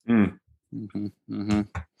now. Mm-hmm. Mm-hmm.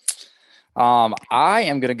 I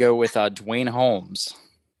am going to go with Dwayne Holmes.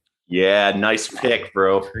 Yeah, nice pick,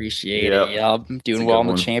 bro. Appreciate it. Yep. Doing well in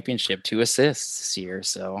the championship, 2 assists this year.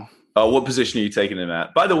 So, what position are you taking him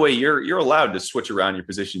at? By the way, you're allowed to switch around your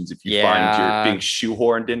positions if you find you're being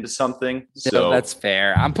shoehorned into something. So that's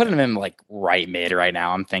fair. I'm putting him in like right mid right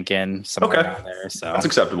now. I'm thinking somewhere around there. So that's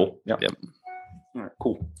acceptable. Yep. All right,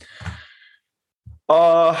 cool.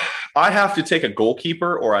 I have to take a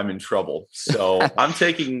goalkeeper or I'm in trouble. So I'm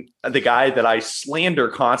taking the guy that I slander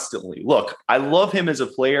constantly. Look, I love him as a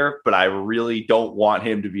player, but I really don't want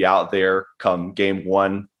him to be out there come game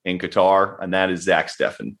 1 in Qatar, and that is Zach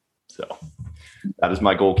Steffen. So that is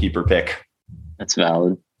my goalkeeper pick. That's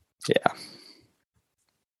valid. Yeah.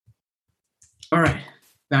 All right.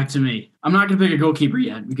 Back to me. I'm not going to pick a goalkeeper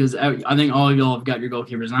yet because I think all of y'all have got your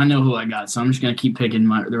goalkeepers, and I know who I got. So I'm just going to keep picking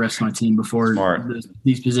the rest of my team before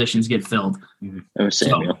these positions get filled. Oh,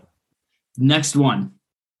 Samuel. So, next one.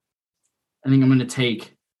 I think I'm going to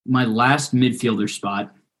take my last midfielder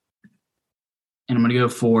spot, and I'm going to go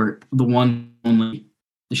for the one only,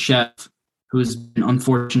 the chef, who has been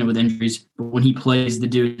unfortunate with injuries. But when he plays, the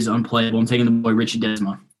dude is unplayable. I'm taking the boy Richie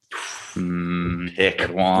Desma. Pick.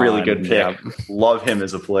 Really good pick. Yep. Love him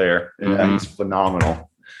as a player. Yeah, he's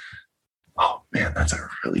phenomenal. Oh, man, that's a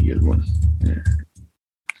really good one. Yeah.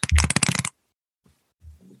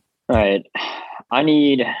 All right. I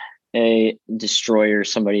need a destroyer,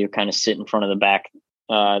 somebody who kind of sit in front of the back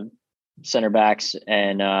center backs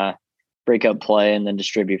and break up play and then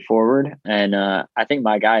distribute forward. And I think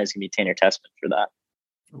my guy is going to be Tanner Tessman for that.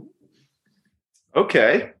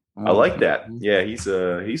 Okay. I like that. Yeah, he's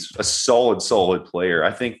a solid player.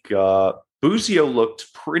 I think Buzio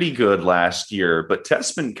looked pretty good last year, but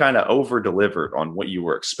Tessman kind of over-delivered on what you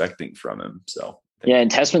were expecting from him. So yeah,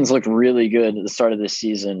 and Tessman's looked really good at the start of this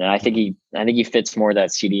season. And I think he fits more that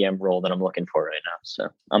CDM role that I'm looking for right now. So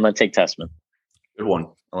I'm going to take Tessman. Good one.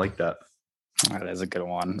 I like that. That is a good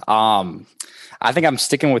one. I think I'm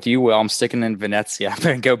sticking with you, Will. I'm sticking in Venezia. I'm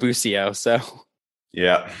going to go Buzio. So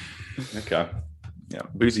yeah. Okay. Yeah,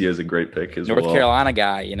 Buzio is a great pick as North well. Carolina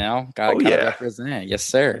guy, Got to represent. Yes,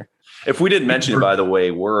 sir. If we didn't mention it, by the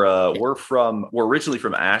way, we're originally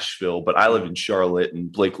from Asheville, but I live in Charlotte and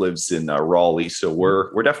Blake lives in Raleigh, so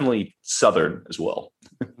we're definitely Southern as well.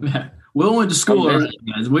 Will went to school,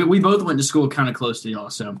 guys. We both went to school kind of close to y'all,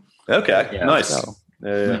 so okay, yeah, nice. so.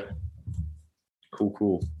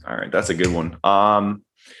 Cool. All right, that's a good one.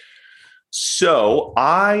 So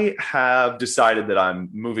I have decided that I'm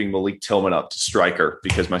moving Malik Tillman up to striker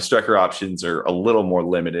because my striker options are a little more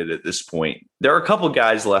limited at this point. There are a couple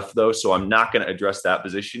guys left, though, so I'm not going to address that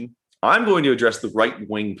position. I'm going to address the right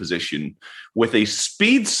wing position with a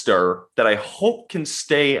speedster that I hope can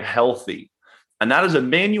stay healthy, and that is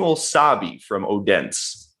Emmanuel Sabi from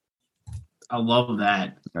Odense. I love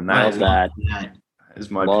that. And that is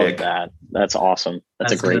my pick. That's awesome.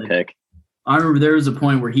 That's a great pick. I remember there was a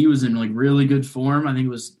point where he was in really good form. I think it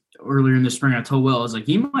was earlier in the spring. I told Will, I was like,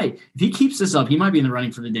 if he keeps this up, he might be in the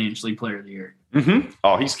running for the Danish League Player of the Year. Mm-hmm.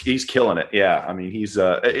 Oh, he's killing it. Yeah. I mean, he's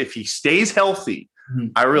if he stays healthy,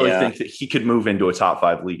 I really think that he could move into a top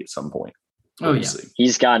 5 league at some point. Obviously.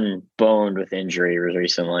 He's gotten boned with injury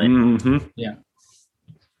recently. Mm-hmm. Yeah.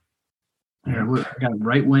 All right, I got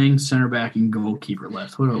right wing, center back, and goalkeeper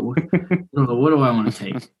left. What do I want to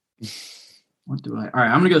take? All right,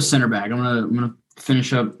 I'm going to go center back. I'm going to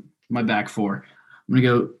finish up my back four. I'm going to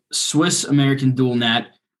go Swiss American dual nat,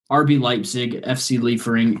 RB Leipzig, FC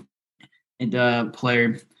Liefering, and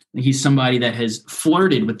player. He's somebody that has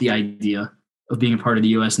flirted with the idea of being a part of the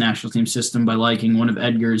U.S. national team system by liking one of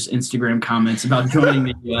Edgar's Instagram comments about joining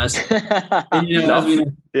the U.S. And, as we know,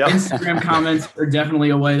 Instagram comments are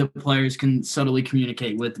definitely a way that players can subtly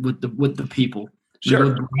communicate with the people.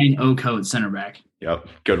 Sure. Brian Oko at center back. Yep.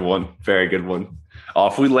 Good one. Very good one.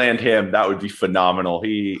 If we land him, that would be phenomenal.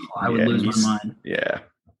 I would lose my mind. Yeah.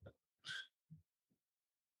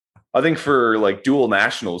 I think for dual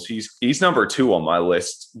nationals, he's number 2 on my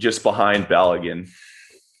list, just behind Balogun.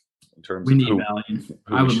 In terms we need Balogun.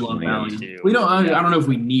 I would love Balogun. We don't. I don't know if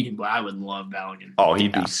we need him, but I would love Balogun. Oh,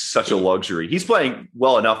 he'd be such a luxury. He's playing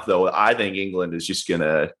well enough, though. I think England is just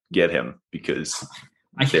gonna get him because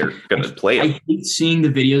they're gonna play him. I hate seeing the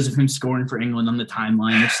videos of him scoring for England on the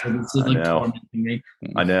timeline. It's tormenting me.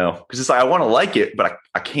 I know, because it's I want to like it, but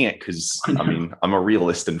I can't because I'm a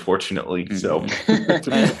realist, unfortunately. So.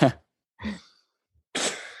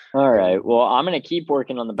 All right. Well, I'm going to keep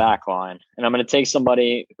working on the back line, and I'm going to take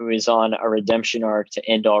somebody who is on a redemption arc to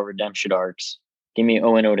end all redemption arcs. Give me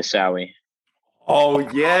Owen Otasowie. Oh,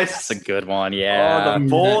 yes. That's a good one. Yeah. Oh, the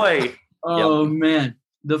boy. Oh, man.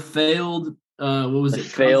 The failed, what was it?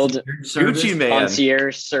 Failed Gucci man.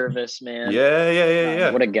 Concierge service, man.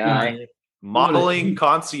 Yeah. What a guy. Modeling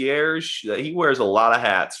concierge. He wears a lot of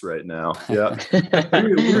hats right now. Yeah.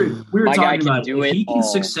 we were talking about if he can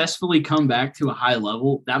successfully come back to a high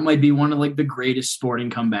level, that might be one of the greatest sporting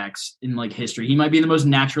comebacks in history. He might be the most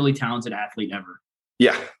naturally talented athlete ever.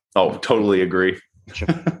 Yeah. Oh, totally agree.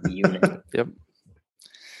 Unit. Yep.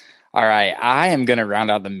 All right. I am going to round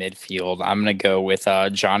out the midfield. I'm going to go with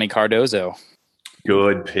Johnny Cardozo.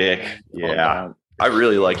 Good pick. Yeah. I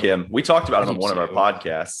really like him. We talked about him on one of our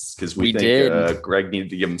podcasts because we think Greg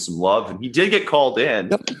needed to give him some love, and he did get called in.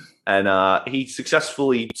 Yep. And he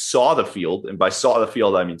successfully saw the field, and by saw the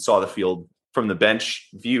field, I mean saw the field from the bench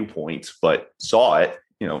viewpoint, but saw it.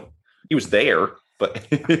 He was there, but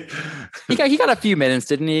he got a few minutes,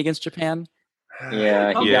 didn't he, against Japan?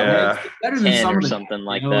 Yeah, he got better than 10 some or of the, something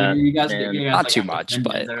like you that. You guys, man. you guys Not like too have much,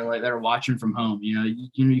 defenders but that are watching from home. You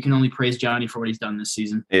can only praise Johnny for what he's done this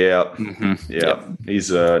season. Yeah. Mm-hmm. Yeah. Yep. He's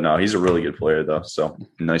he's a really good player though. So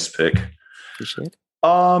nice pick. Appreciate it.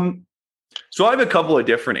 So I have a couple of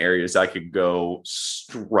different areas I could go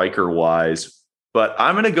striker wise, but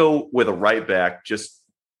I'm going to go with a right back just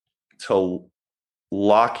to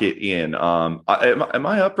lock it in. Am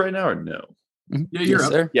I up right now or no? Yeah, you're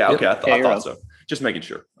up. Sir. Yeah. Yep. Okay. I thought so. Just making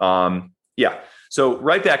sure. Yeah. So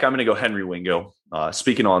right back, I'm going to go Henry Wingo.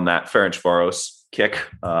 Speaking on that Ferencvaros kick,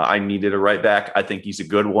 I needed a right back. I think he's a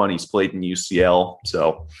good one. He's played in UCL.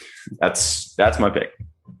 So that's my pick.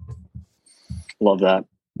 Love that.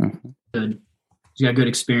 Mm-hmm. Good. He's got good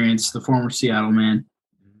experience. The former Seattle man.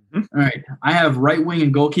 Mm-hmm. All right. I have right wing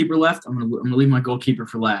and goalkeeper left. I'm gonna leave my goalkeeper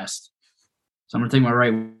for last. So I'm gonna take my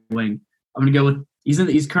right wing. I'm gonna go with he's a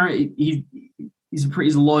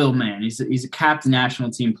loyal man. He's a capped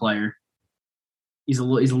national team player. He's a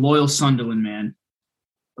loyal Sunderland man.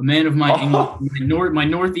 A man of my my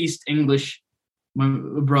Northeast English, my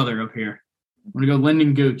brother up here. I'm gonna go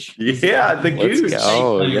Lyndon Gooch. Yeah, the Gooch.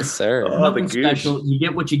 Oh, yes, sir. Nothing special. You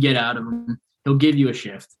get what you get out of him. He'll give you a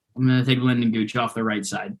shift. I'm gonna take Lyndon Gooch off the right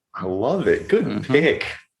side. I love it. Good pick.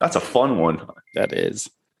 That's a fun one. That is.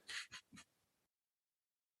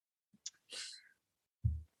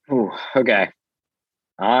 Ooh, okay.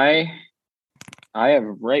 I have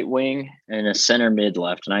right wing and a center mid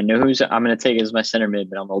left, and I know who's I'm going to take as my center mid,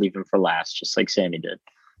 but I'm going to leave him for last, just like Sammy did,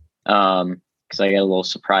 because I got a little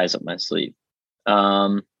surprise up my sleeve.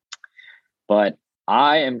 But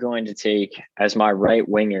I am going to take as my right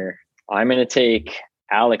winger. I'm going to take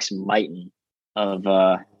Alex Mighton of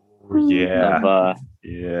good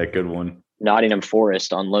one. Nottingham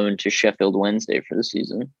Forest on loan to Sheffield Wednesday for the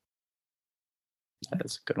season.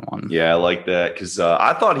 That's a good one. Yeah, I like that because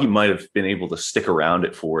I thought he might have been able to stick around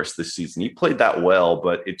at Forest this season. He played that well,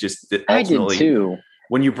 but it ultimately, I did too.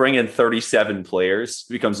 When you bring in 37 players,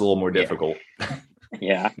 it becomes a little more difficult.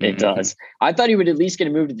 Yeah, it does. I thought he would at least get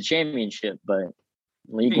a move to the championship, but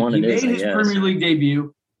League One it is. He made his Premier League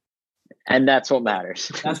debut, and that's what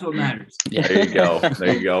matters. That's what matters. Yeah, there you go.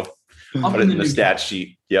 There you go. Put it in the stat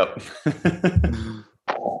sheet. Yep.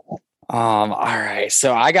 All right.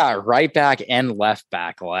 So I got right back and left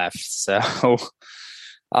back left. So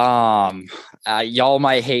y'all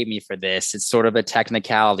might hate me for this. It's sort of a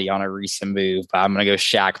technicality on a recent move, but I'm gonna go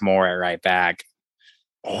Shaq Moore at right back.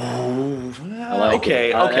 Oh,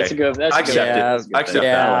 okay. That's a good. That's I accept it. I accept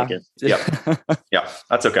that. I like it. Yep. Yeah,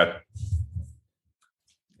 that's okay.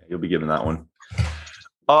 You'll be given that one.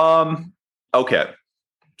 Okay.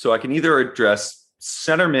 So I can either address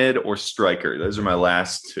center mid or striker. Those are my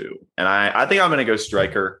last two. And I think I'm going to go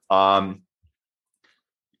striker.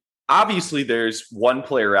 Obviously, there's one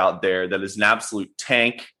player out there that is an absolute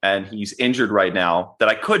tank, and he's injured right now that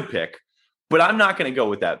I could pick, but I'm not going to go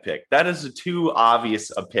with that pick. That is too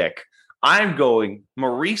obvious a pick. I'm going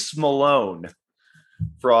Maurice Malone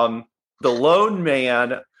from the lone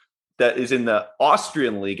man that is in the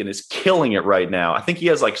Austrian league and is killing it right now. I think he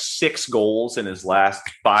has like 6 goals in his last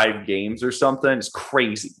 5 games or something. It's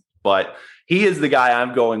crazy, but he is the guy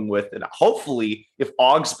I'm going with. And hopefully if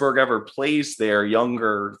Augsburg ever plays their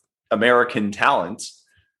younger American talent,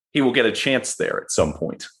 he will get a chance there at some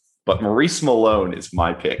point. But Maurice Malone is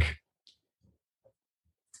my pick.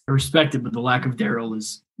 I respect it, but the lack of Daryl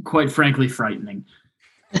is quite frankly frightening.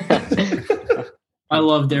 I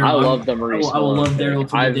love Daryl. I love the Maurice Malone. I will love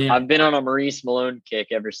Daryl. I've been on a Maurice Malone kick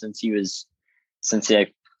ever since I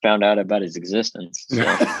found out about his existence. So.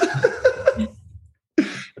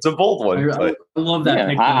 It's a bold one. I love that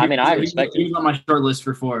pick. I respect it. He's on my short list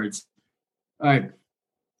for forwards. All right.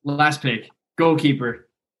 Last pick. Goalkeeper.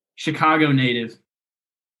 Chicago native.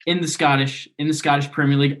 In the Scottish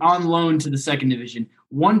Premier League, on loan to the second division,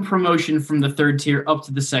 1 promotion from the 3rd tier up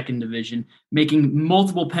to the 2nd division, making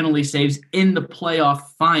multiple penalty saves in the playoff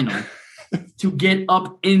final to get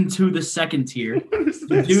up into the 2nd tier.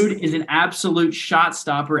 The dude is an absolute shot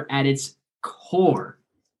stopper at its core.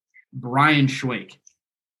 Brian Schweik.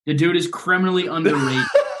 The dude is criminally underrated.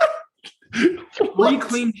 3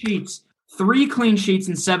 clean sheets. 3 clean sheets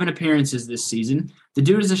in 7 appearances this season. The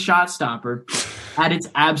dude is a shot stopper at its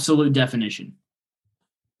absolute definition.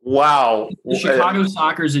 Wow. Chicago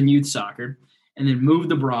soccer's and youth soccer, and then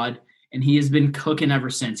moved abroad, and he has been cooking ever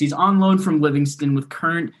since. He's on loan from Livingston with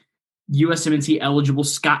current USMNT eligible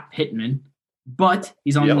Scott Pittman, but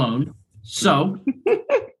he's on loan, so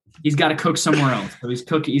he's got to cook somewhere else. So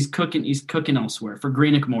he's cooking elsewhere for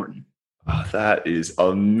Greenock Morton. Oh, that is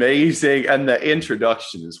amazing, and the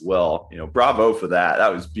introduction as well. Bravo for that.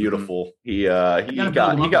 That was beautiful. He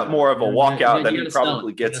got more of a walkout than he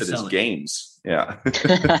probably gets at his games. Yeah.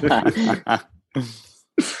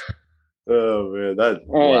 Oh man, All right,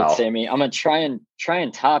 wow. Sammy, I'm gonna try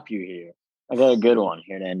and top you here. I got a good one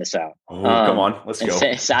here to end us out. Oh, come on, let's go.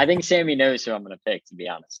 I think Sammy knows who I'm gonna pick. To be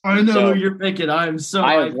honest, I know who you're picking. I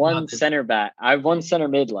have one center back. I have one center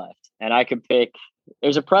mid left, and I could pick.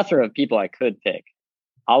 There's a plethora of people I could pick: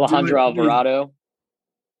 Alejandro Alvarado,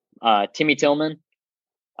 Timmy Tillman.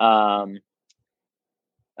 Sorry.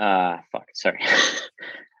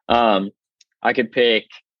 I could pick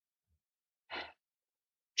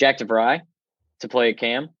Jack DeVry to play a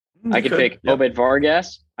cam. I could pick Obed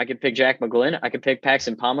Vargas. I could pick Jack McGlynn. I could pick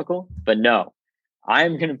Paxton Pomykal. But no,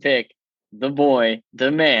 I'm going to pick the boy,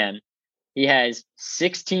 the man. He has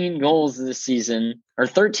 16 goals this season, or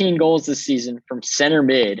 13 goals this season from center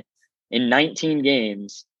mid in 19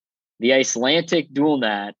 games. The Icelandic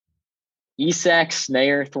dual-nat, Isak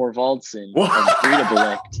Sneyer Thorvaldsson of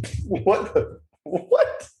Breidablik.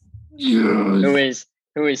 What? Yes.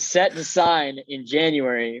 Who is set to sign in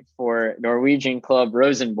January for Norwegian club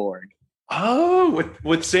Rosenborg. Oh,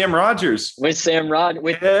 with Sam Rogers. With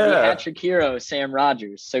the hat-trick hero, Sam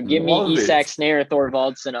Rogers. So give me Isak Sneyer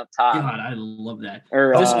Thorvaldsson up top. God, I love that.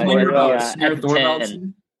 Just Sneyer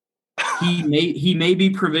Thorvaldsson. He may be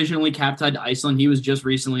provisionally captied to Iceland. He was just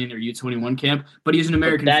recently in their U21 camp, but he's an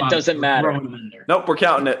American. That doesn't matter. Nope, we're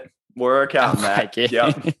counting it. We're counting that.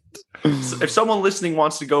 Yeah. So if someone listening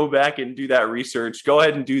wants to go back and do that research, go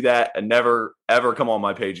ahead and do that, and never ever come on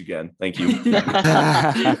my page again. Thank you.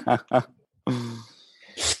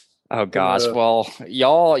 Oh gosh, well,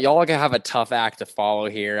 y'all gonna have a tough act to follow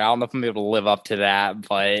here. I don't know if I'm able to live up to that,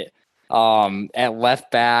 but at left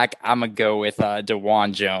back, I'm gonna go with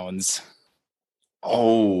DeJuan Jones.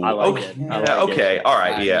 Oh, I like okay. it. Okay, all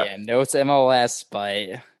right, yeah. No, it's MLS,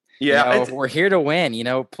 but we're here to win.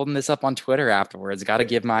 Pulling this up on Twitter afterwards. Got to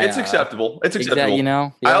give my. It's acceptable. It's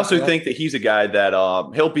acceptable. I also think that he's a guy that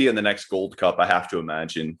he'll be in the next Gold Cup. I have to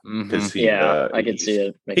imagine because I can see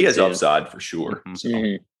it. He has upside for sure. So,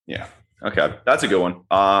 yeah. Okay, that's a good one.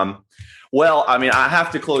 Well, I mean, I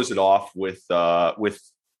have to close it off with the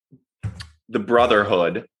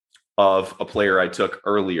brotherhood of a player I took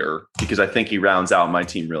earlier because I think he rounds out my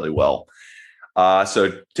team really well.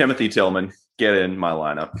 So Timothy Tillman. Get in my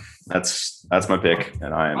lineup. That's my pick,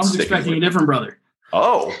 and I was expecting a different brother.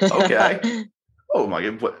 Oh, okay. Oh my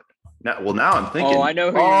god. What? Now I'm thinking. Oh, I know.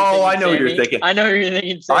 I know who you're thinking. I know who you're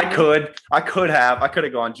thinking. Sammy. I could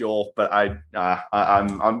have gone Joel, but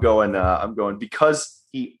I'm going because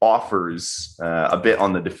he offers a bit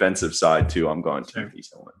on the defensive side too. I'm going Timothy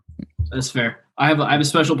Tillman. That's fair. I have a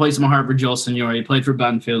special place in my heart for Joel Signore. He played for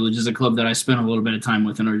Banfield, which is a club that I spent a little bit of time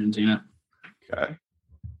with in Argentina. Okay.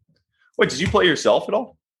 Wait, did you play yourself at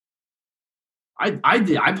all? I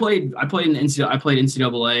did. I played in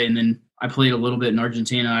NCAA, and then I played a little bit in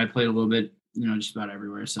Argentina. I played a little bit, just about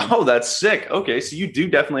everywhere. So. Oh, that's sick. Okay, so you do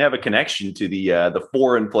definitely have a connection to the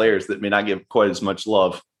foreign players that may not get quite as much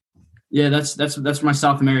love. Yeah, that's my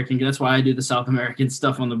South American. That's why I do the South American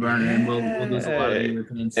stuff on the burner, and we'll do a lot of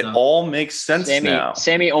European stuff. It all makes sense now.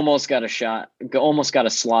 Sammy almost got a slot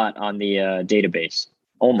on the database.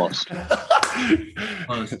 Almost.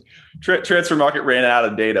 Transfer market ran out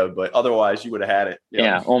of data, but otherwise you would have had it.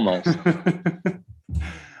 Yeah, almost.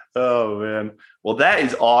 Oh man. Well, that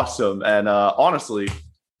is awesome. And honestly,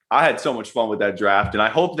 I had so much fun with that draft, and I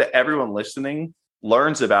hope that everyone listening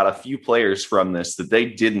learns about a few players from this that they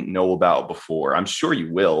didn't know about before. I'm sure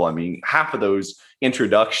you will. I mean, half of those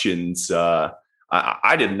introductions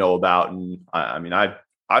I didn't know about, and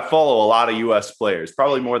I follow a lot of U.S. players,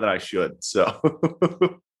 probably more than I should. So,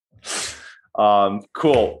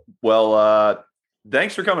 cool. Well,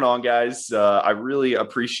 thanks for coming on, guys. I really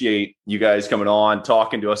appreciate you guys coming on,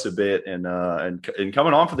 talking to us a bit, and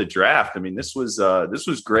coming on for the draft. I mean, this was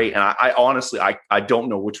great, and I honestly don't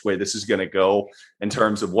know which way this is going to go in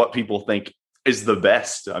terms of what people think is the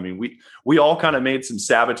best. I mean, we all kind of made some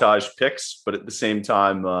sabotage picks, but at the same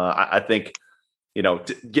time, I think.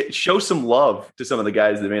 Show some love to some of the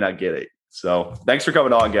guys that may not get it. So thanks for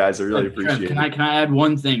coming on, guys. I really appreciate it. Can I add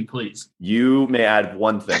one thing, please? You may add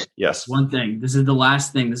one thing. Yes. One thing. This is the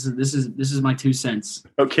last thing. This is my 2 cents.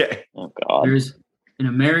 Okay. Oh God. There's an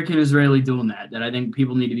American Israeli dual net that I think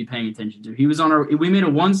people need to be paying attention to. He was we made a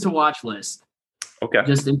ones to watch list. Okay.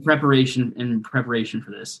 Just in preparation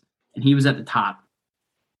for this. And he was at the top.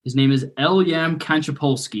 His name is Elyam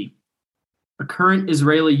Kanchapolsky. A current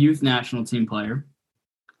Israeli youth national team player,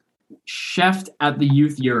 chefed at the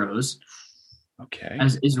Youth Euros, Okay.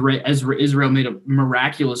 As Israel made a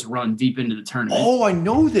miraculous run deep into the tournament. Oh, I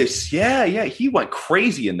know this. Yeah. He went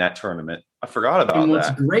crazy in that tournament. I forgot about And what's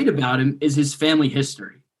that. great about him is his family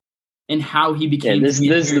history and how he became. Yeah, this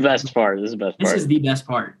is the best part. This is the best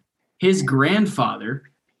part. His grandfather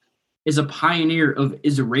is a pioneer of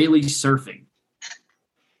Israeli surfing.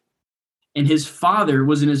 And his father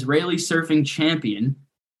was an Israeli surfing champion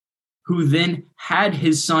who then had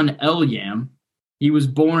his son Elyam. He was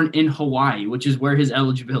born in Hawaii, which is where his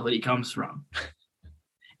eligibility comes from.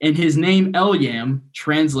 And his name Elyam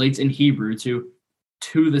translates in Hebrew to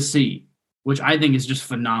the sea, which I think is just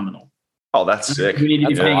phenomenal. Oh, that's sick.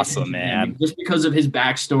 That's awesome, man. Just because of his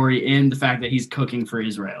backstory and the fact that he's cooking for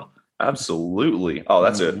Israel. Absolutely. Oh,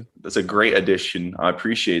 that's a great addition. I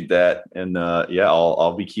appreciate that. And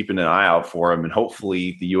I'll be keeping an eye out for him, and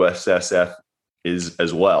hopefully the USSF is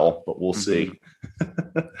as well, but we'll see.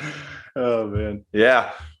 Oh man.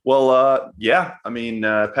 Yeah. Well, I mean,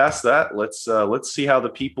 past that, let's see how the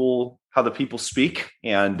people speak.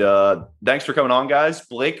 And thanks for coming on, guys.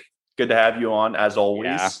 Blake, good to have you on as always.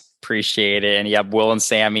 Yeah, appreciate it. And Will and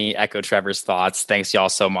Sammy echo Trevor's thoughts. Thanks y'all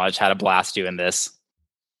so much. Had a blast doing this.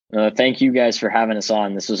 Thank you guys for having us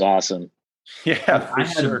on. This was awesome. Yeah, I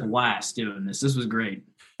had a blast doing this. This was great.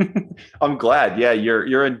 I'm glad. Yeah,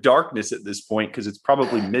 you're in darkness at this point because it's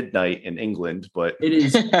probably midnight in England, but it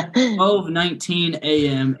is 12:19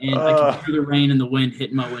 a.m. and I can hear the rain and the wind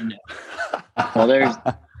hitting my window. Well,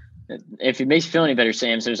 if it makes you feel any better,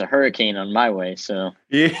 Sam, there's a hurricane on my way. So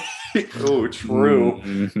yeah. Oh, true.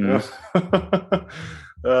 Mm-hmm.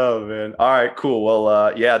 Oh man. All right, cool.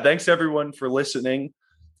 Well, thanks everyone for listening,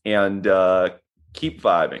 and keep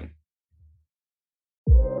vibing.